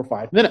for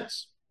 5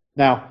 minutes.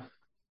 Now,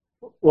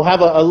 we'll have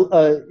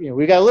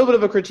we got a little bit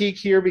of a critique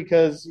here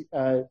because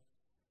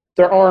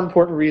there are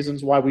important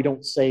reasons why we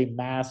don't say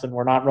Mass and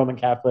we're not Roman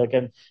Catholic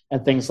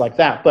and things like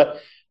that.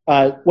 But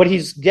what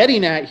he's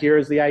getting at here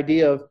is the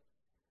idea of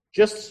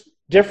just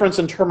difference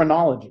in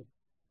terminology.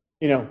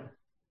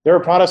 There are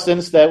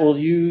Protestants that will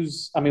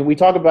use, we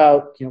talk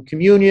about,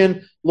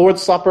 communion,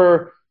 Lord's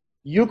Supper,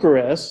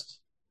 Eucharist.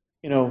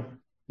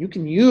 You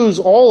can use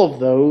all of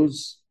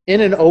those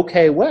in an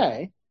okay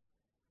way.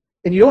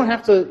 And you don't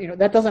have to,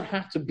 that doesn't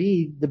have to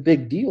be the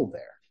big deal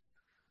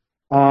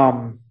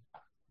there.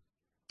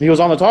 He goes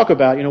on to talk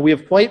about, we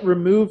have quite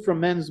removed from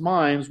men's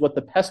minds what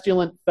the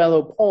pestilent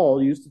fellow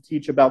Paul used to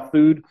teach about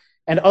food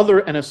and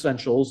other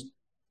essentials,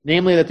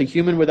 namely that the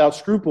human without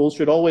scruples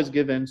should always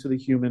give in to the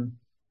human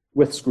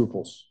with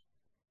scruples.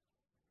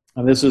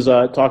 And this is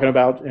talking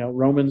about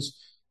Romans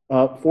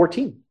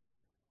 14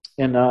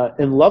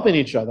 and loving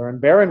each other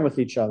and bearing with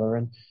each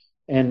other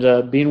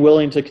and being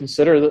willing to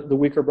consider the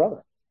weaker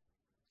brother.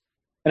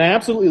 And I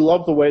absolutely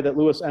love the way that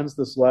Lewis ends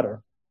this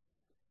letter,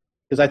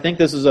 because I think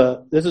this is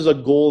a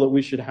goal that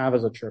we should have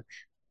as a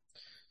church.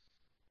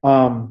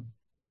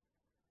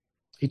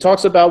 He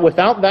talks about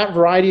without that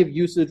variety of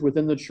usage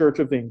within the Church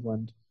of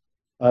England,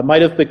 it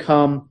might have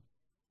become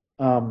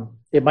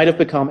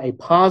a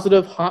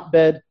positive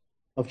hotbed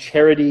of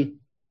charity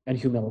and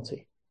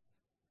humility.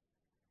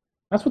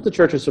 That's what the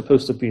church is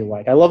supposed to be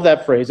like. I love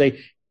that phrase.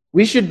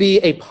 We should be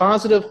a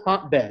positive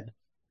hotbed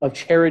of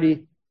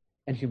charity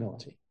and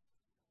humility.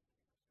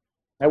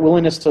 That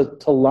willingness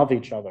to love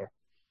each other,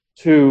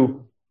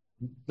 to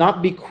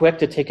not be quick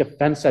to take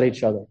offense at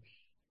each other,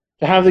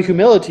 to have the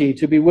humility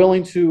to be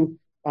willing to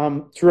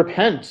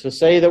repent, to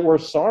say that we're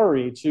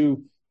sorry,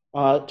 to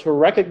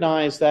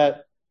recognize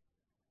that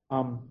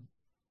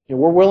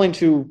we're willing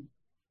to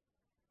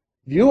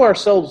view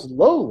ourselves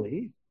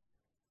lowly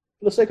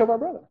for the sake of our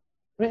brother.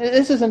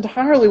 This is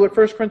entirely what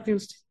 1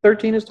 Corinthians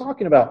 13 is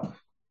talking about.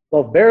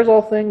 Love bears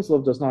all things.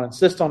 Love does not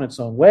insist on its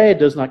own way. It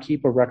does not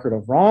keep a record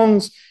of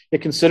wrongs.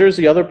 It considers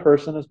the other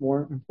person as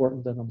more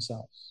important than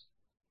themselves.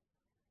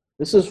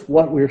 This is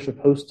what we're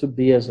supposed to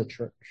be as a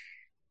church.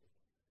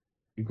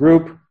 A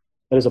group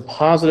that is a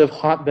positive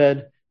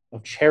hotbed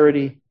of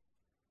charity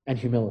and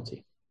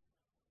humility.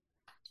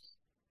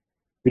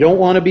 We don't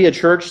want to be a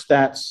church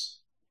that's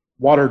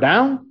watered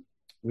down.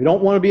 We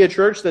don't want to be a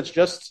church that's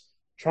just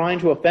trying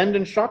to offend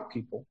and shock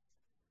people.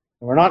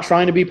 And we're not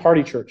trying to be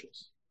party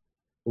churches.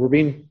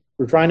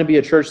 We're trying to be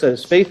a church that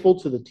is faithful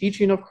to the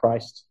teaching of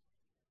Christ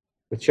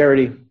with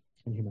charity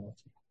and humility.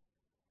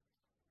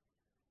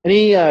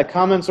 Any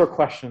comments or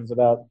questions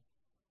about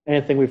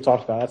anything we've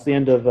talked about? That's the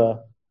end of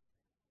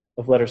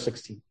letter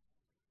 16.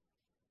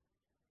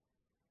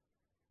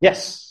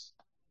 Yes?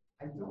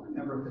 I don't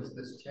remember if it's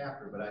this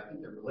chapter, but I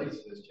think it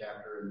relates to this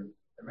chapter. And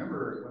I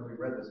remember when we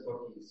read this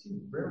book, he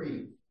seemed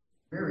very,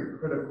 very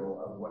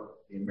critical of what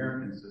the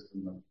American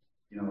system of,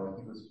 he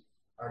was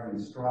arguing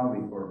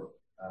strongly for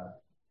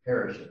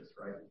parishes,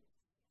 right?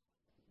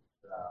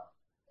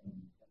 And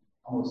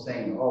almost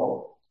saying,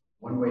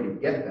 one way to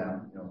get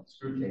them,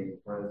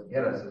 Screwtape, to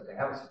get us is to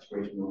have a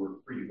situation where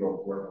we're free to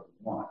go wherever we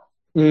want.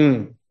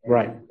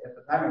 Right. At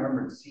the time I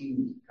remember it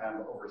seemed kind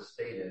of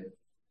overstated.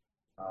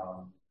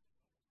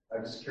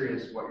 I'm just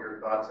curious what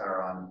your thoughts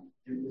are on.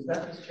 Is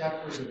that this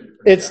chapter?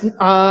 It's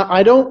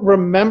I don't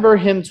remember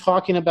him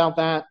talking about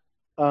that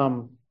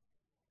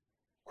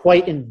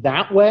quite in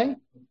that way,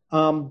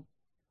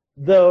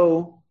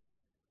 though.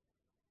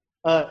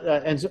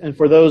 And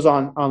for those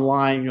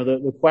online,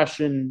 the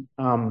question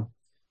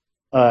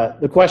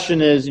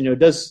is,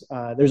 does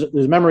there's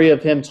a memory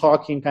of him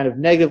talking kind of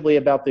negatively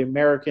about the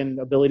American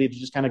ability to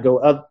just kind of go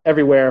up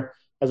everywhere,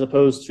 as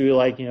opposed to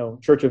like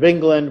Church of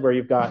England, where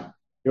you've got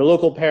your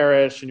local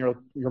parish and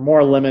you're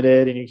more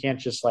limited and you can't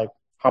just like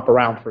hop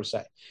around per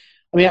se.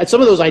 I mean, some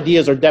of those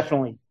ideas are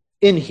definitely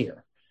in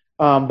here,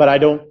 but I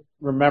don't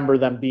remember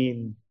them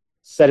being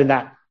said in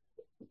that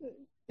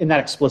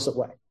explicit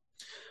way.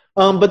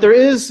 But there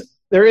is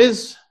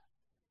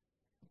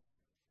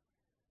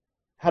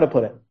how to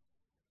put it.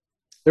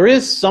 There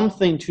is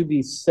something to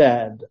be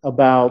said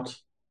about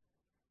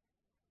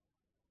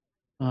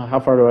how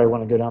far do I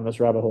want to go down this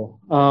rabbit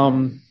hole?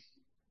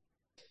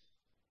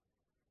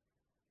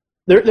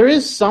 There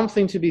is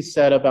something to be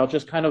said about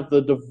just kind of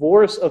the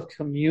divorce of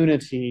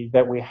community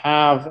that we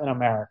have in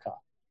America.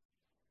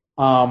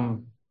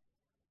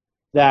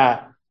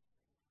 That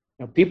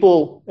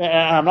people, and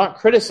I'm not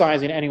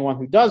criticizing anyone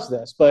who does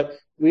this, but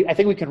I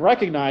think we can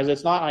recognize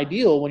it's not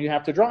ideal when you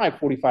have to drive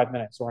 45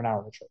 minutes or an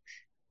hour to church.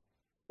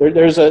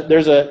 There's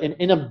an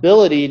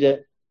inability to,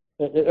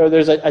 or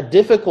there's a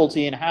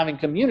difficulty in having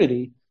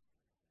community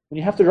when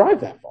you have to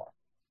drive that far.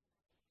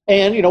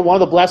 And one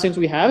of the blessings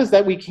we have is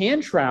that we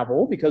can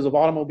travel because of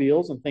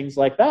automobiles and things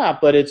like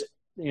that. But it's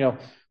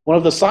one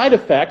of the side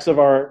effects of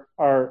our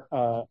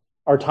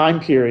time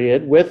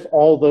period with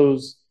all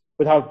those,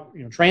 with how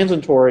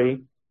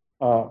transitory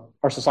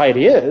our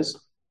society is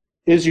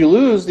you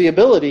lose the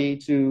ability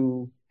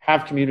to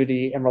have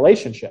community and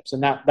relationships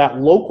and that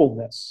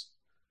localness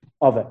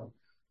of it.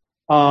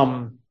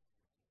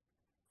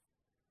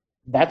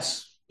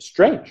 That's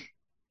strange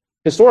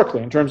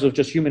historically in terms of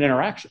just human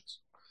interactions.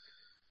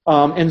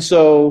 And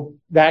so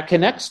that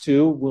connects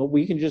to, well,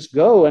 we can just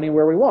go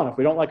anywhere we want. If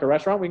we don't like a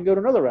restaurant, we can go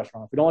to another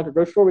restaurant. If we don't like a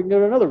grocery store, we can go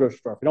to another grocery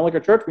store. If we don't like a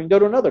church, we can go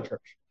to another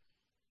church.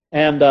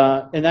 And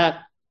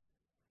that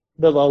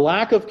the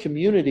lack of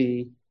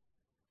community,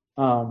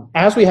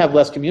 as we have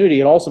less community,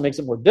 it also makes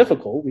it more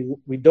difficult.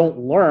 We don't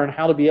learn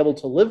how to be able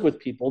to live with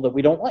people that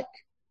we don't like.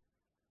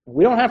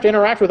 We don't have to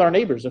interact with our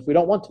neighbors if we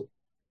don't want to.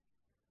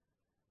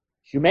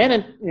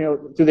 Humanity,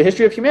 through the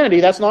history of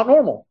humanity, that's not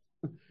normal.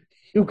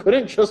 You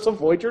couldn't just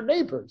avoid your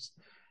neighbors.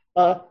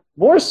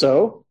 More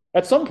so,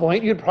 at some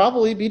point, you'd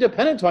probably be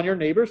dependent on your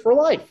neighbors for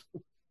life.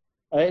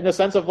 In the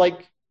sense of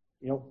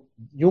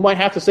you might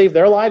have to save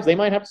their lives, they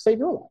might have to save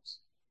your lives.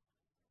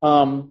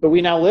 But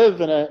we now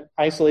live in an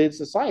isolated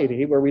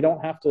society where we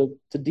don't have to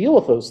deal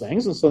with those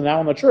things. And so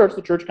now in the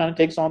church kind of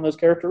takes on those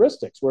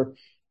characteristics where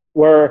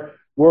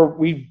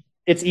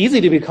it's easy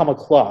to become a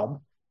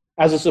club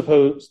as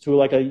opposed to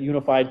like a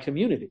unified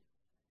community.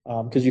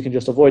 Because you can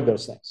just avoid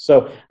those things.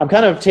 So I'm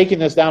kind of taking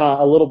this down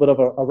a little bit of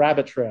a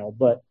rabbit trail,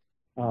 but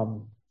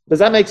does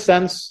that make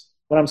sense,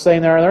 what I'm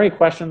saying there? Are there any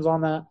questions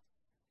on that?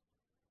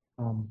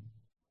 I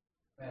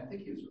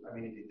think if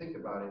you think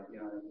about it,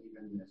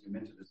 even as you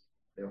mentioned this,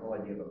 the whole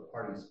idea of a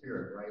party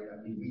spirit, right?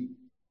 I mean,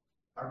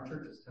 our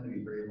churches tend to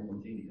be very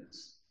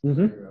homogeneous.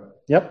 Mm-hmm.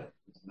 Yep.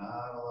 There's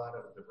not a lot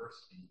of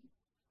diversity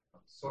of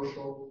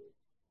social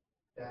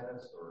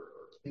status or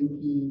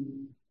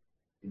thinking,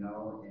 and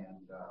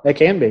it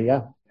can be,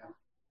 yeah.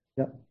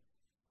 Yep.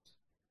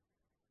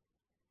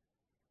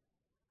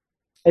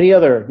 Any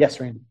other? Yes,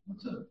 Randy.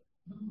 What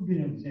would be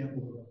an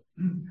example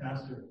of a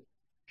pastor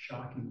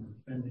shocking or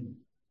offending?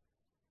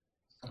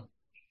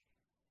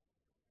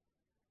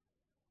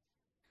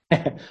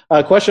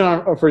 A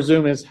question for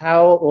Zoom is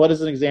what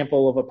is an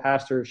example of a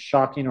pastor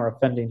shocking or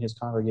offending his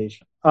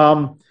congregation?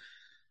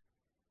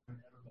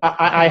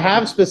 I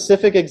have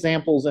specific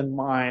examples in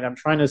mind. I'm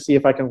trying to see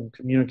if I can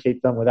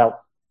communicate them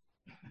without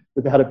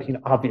it being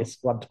obvious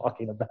what I'm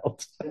talking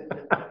about.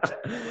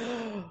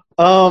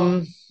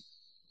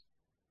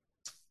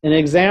 An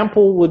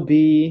example would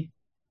be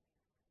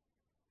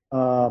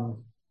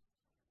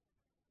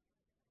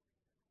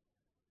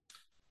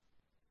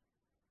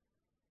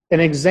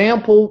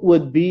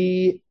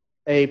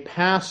a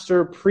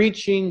pastor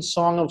preaching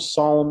Song of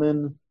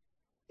Solomon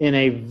in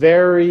a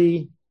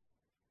very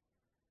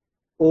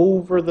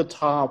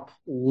over-the-top,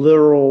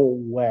 literal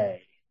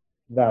way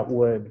that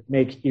would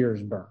make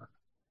ears burn.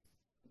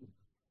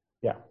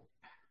 Yeah.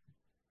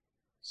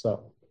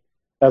 So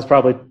that's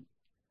probably,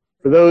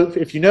 for those,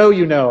 if you know,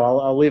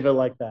 I'll leave it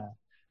like that.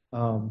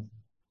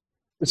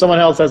 If someone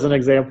else has an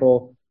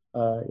example,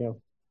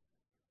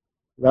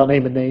 without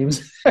naming names,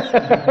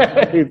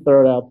 you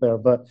throw it out there.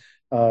 But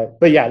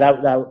yeah,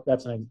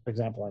 that's an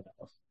example I know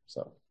of.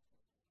 So,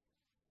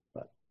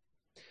 but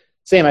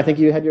Sam, I think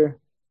you had your.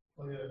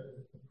 Well, the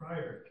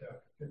prior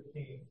chapter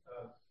 15.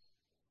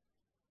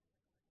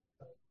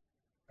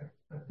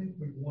 I think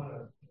we want to,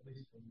 at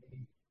least for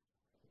me,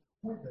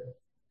 point that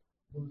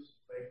Bruce is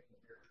making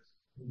here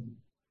is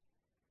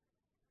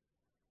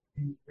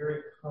to be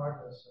very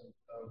cognizant sense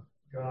of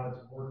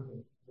God's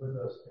working with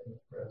us in the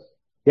present.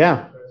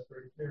 Yeah. That's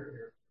very clear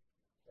here.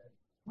 And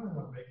I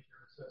want to make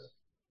sure it says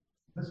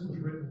this was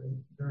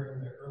written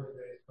during the early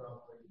days,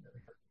 probably in the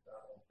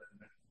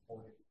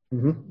 40s.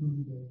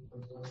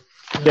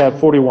 Mm-hmm. Yeah,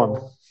 41.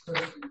 So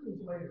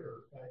years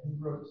later, he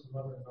wrote some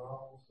other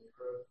novels. He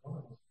wrote one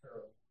of those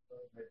Carol.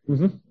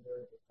 Mm-hmm.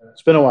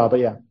 It's been a while, but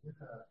yeah. And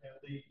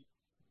the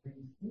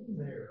theme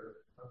there,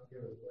 not to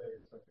give it away,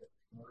 it's like a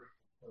commercial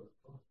for the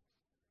book.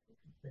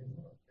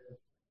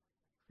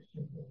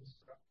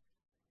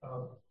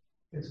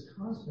 It's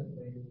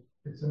constantly,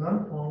 it's an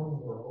unfallen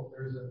world.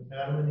 There's an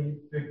Adam and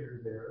Eve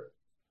figure there.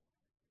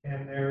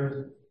 And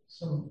there's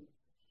some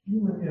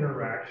human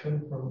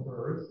interaction from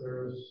Earth.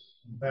 There's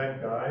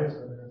bad guys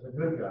and there's a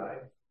good guy.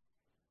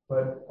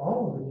 But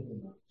all of the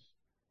humans,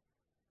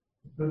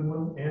 the good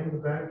one and the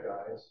bad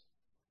guys,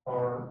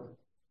 are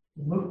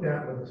looked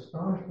at with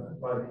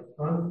astonishment by the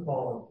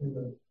unfallen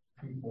human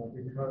people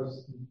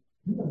because the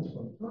humans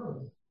from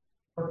Earth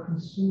are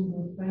consumed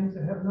with things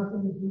that have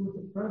nothing to do with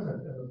the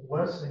present and the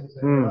blessings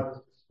that God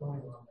is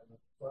bestowing on them in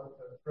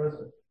the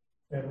present.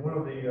 And one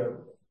of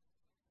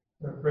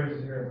the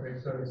phrases here in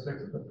page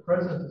 76, the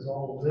present is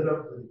all lit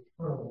up with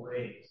eternal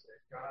rays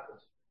that God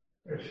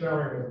is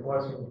showering His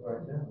blessings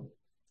right now.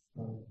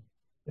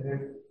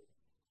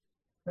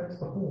 That's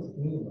the whole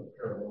theme of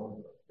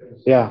Carolina.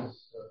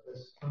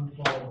 This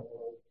unfallen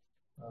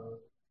world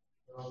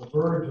on the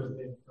verge of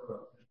being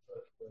corrupted,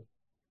 but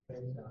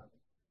things happen.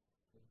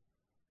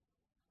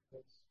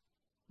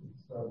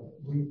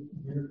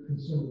 We're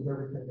consumed with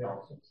everything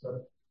else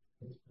except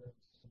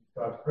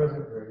God's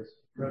present grace,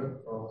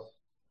 present cross,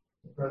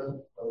 the present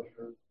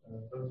pleasure.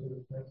 Those are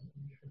the things that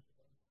we should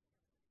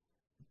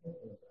be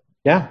thinking about.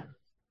 Yeah.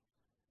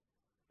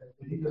 And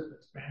he just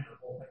expanded the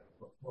whole thing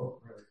to a book,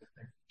 really. I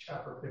think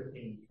chapter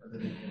 15 turned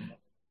it into.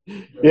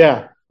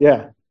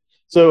 Yeah.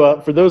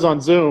 So for those on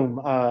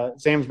Zoom,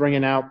 Sam's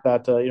bringing out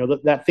that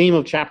that theme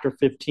of chapter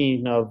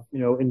 15 of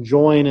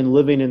enjoying and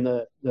living in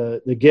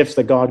the gifts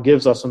that God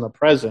gives us in the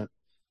present.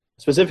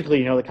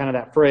 Specifically, the kind of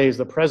that phrase,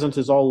 the present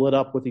is all lit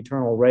up with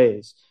eternal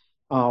rays.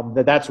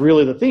 That's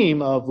really the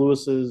theme of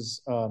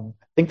Lewis's. I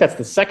think that's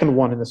the second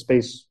one in the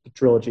space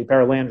trilogy,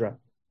 Paralandra.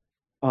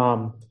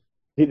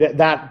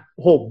 That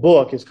whole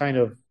book is kind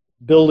of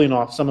building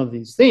off some of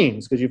these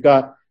themes because you've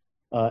got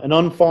an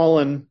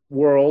unfallen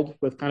world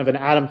with kind of an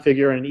Adam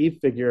figure and an Eve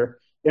figure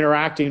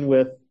interacting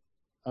with,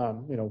 a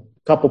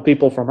couple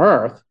people from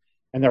Earth,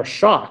 and they're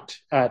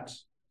shocked at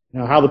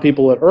how the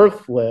people at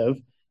Earth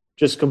live,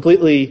 just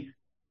completely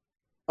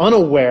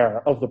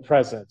unaware of the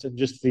present and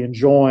just the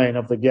enjoying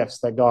of the gifts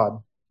that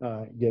God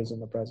gives in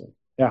the present.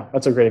 Yeah,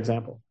 that's a great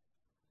example.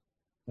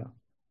 Yeah.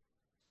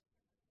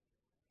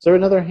 Is there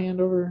another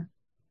hand over?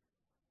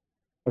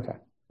 Okay.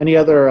 Any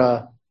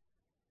other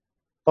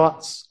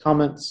thoughts,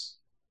 comments,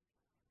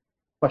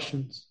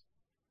 questions?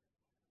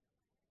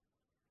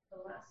 The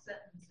last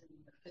sentence in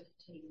the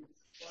 15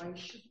 is, why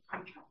should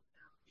preacher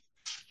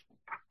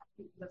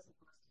now?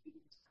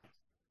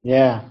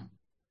 Yeah.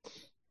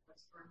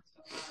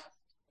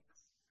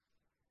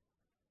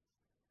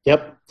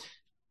 Yep.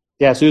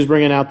 Yeah, so who's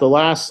bringing out the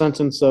last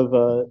sentence of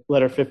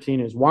letter 15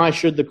 is, why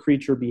should the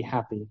creature be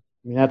happy?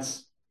 I mean,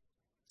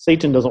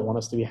 Satan doesn't want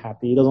us to be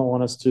happy. He doesn't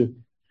want us to,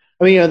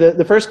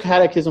 the first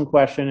catechism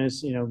question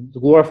is, to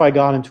glorify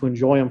God and to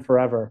enjoy Him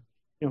forever.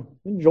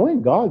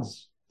 Enjoying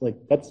God's,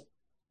 that's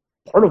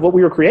part of what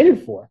we were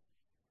created for.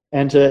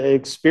 And to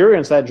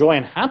experience that joy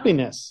and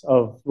happiness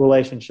of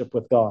relationship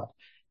with God.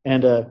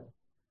 And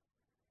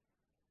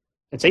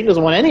Satan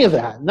doesn't want any of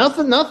that.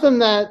 Nothing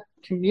that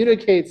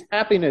communicates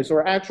happiness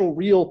or actual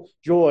real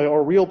joy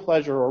or real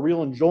pleasure or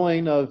real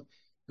enjoying of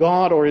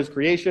God or His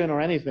creation or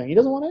anything. He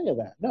doesn't want any of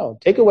that. No,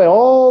 take away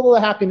all the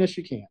happiness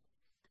you can.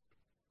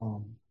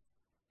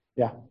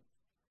 Yeah.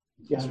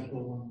 Yes.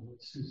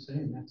 What Sue's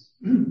saying,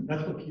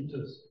 that's what keeps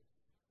us.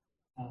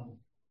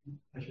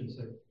 I should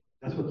say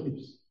that's what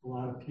keeps a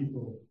lot of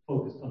people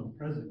focused on the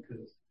present,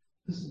 because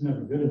this is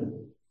never good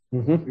enough.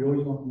 Mm-hmm. We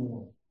always want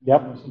more.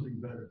 Yep. We want something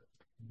better.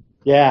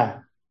 Yeah.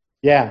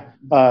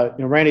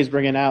 Randy's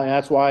bringing out, and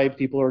that's why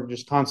people are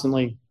just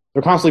constantly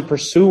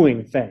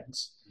pursuing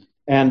things.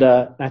 And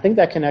I think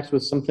that connects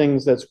with some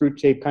things that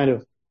Screwtape kind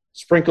of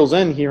sprinkles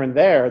in here and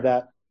there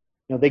that,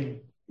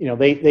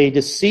 they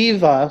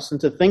deceive us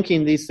into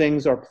thinking these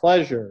things are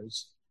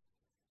pleasures,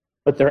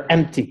 but they're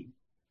empty.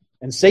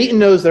 And Satan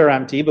knows they're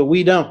empty, but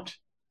we don't.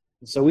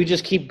 And so we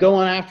just keep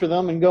going after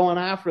them, and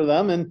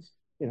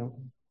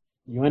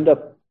you end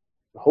up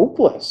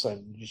hopeless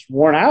and just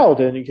worn out,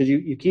 and because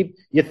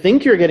you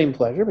think you're getting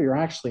pleasure, but you're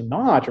actually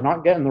not. You're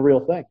not getting the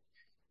real thing,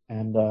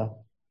 and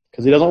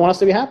because he doesn't want us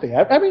to be happy.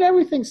 I mean,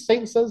 everything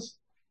Satan says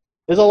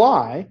is a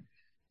lie,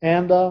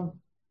 and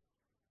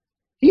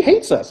he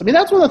hates us. I mean,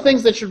 that's one of the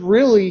things that should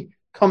really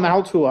come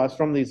out to us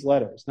from these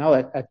letters. Now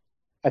that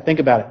I think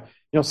about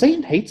it,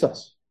 Satan hates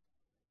us.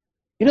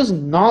 He does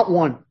not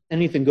want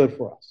anything good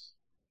for us,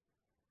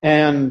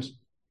 and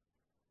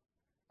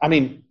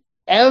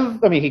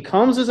he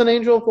comes as an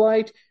angel of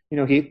light.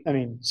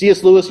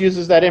 C.S. Lewis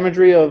uses that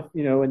imagery of,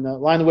 in The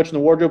Lion, the Witch, and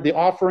the Wardrobe, the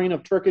offering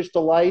of Turkish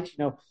delight,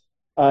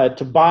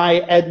 to buy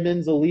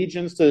Edmund's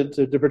allegiance,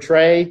 to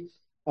betray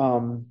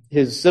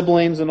his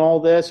siblings and all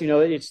this.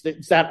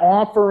 It's that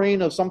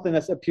offering of something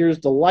that appears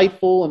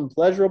delightful and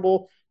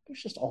pleasurable.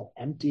 It's just all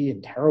empty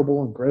and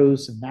terrible and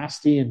gross and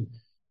nasty. And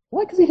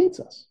why? Because he hates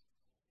us.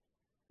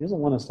 He doesn't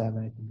want us to have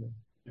anything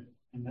good.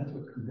 And that's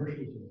what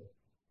commercials are.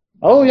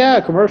 Oh, yeah,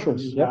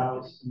 commercials. New Yep.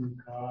 house, new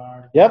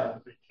car.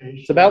 Yep. Vacation.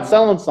 It's about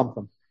selling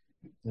something.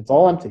 It's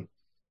all empty.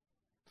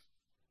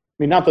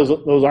 Not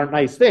those aren't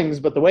nice things,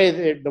 but the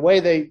way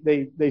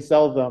they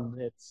sell them,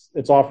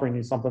 it's offering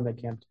you something they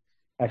can't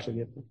actually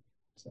give them.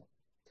 So,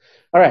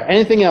 all right.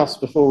 Anything else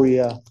before we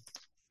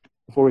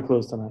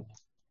close tonight?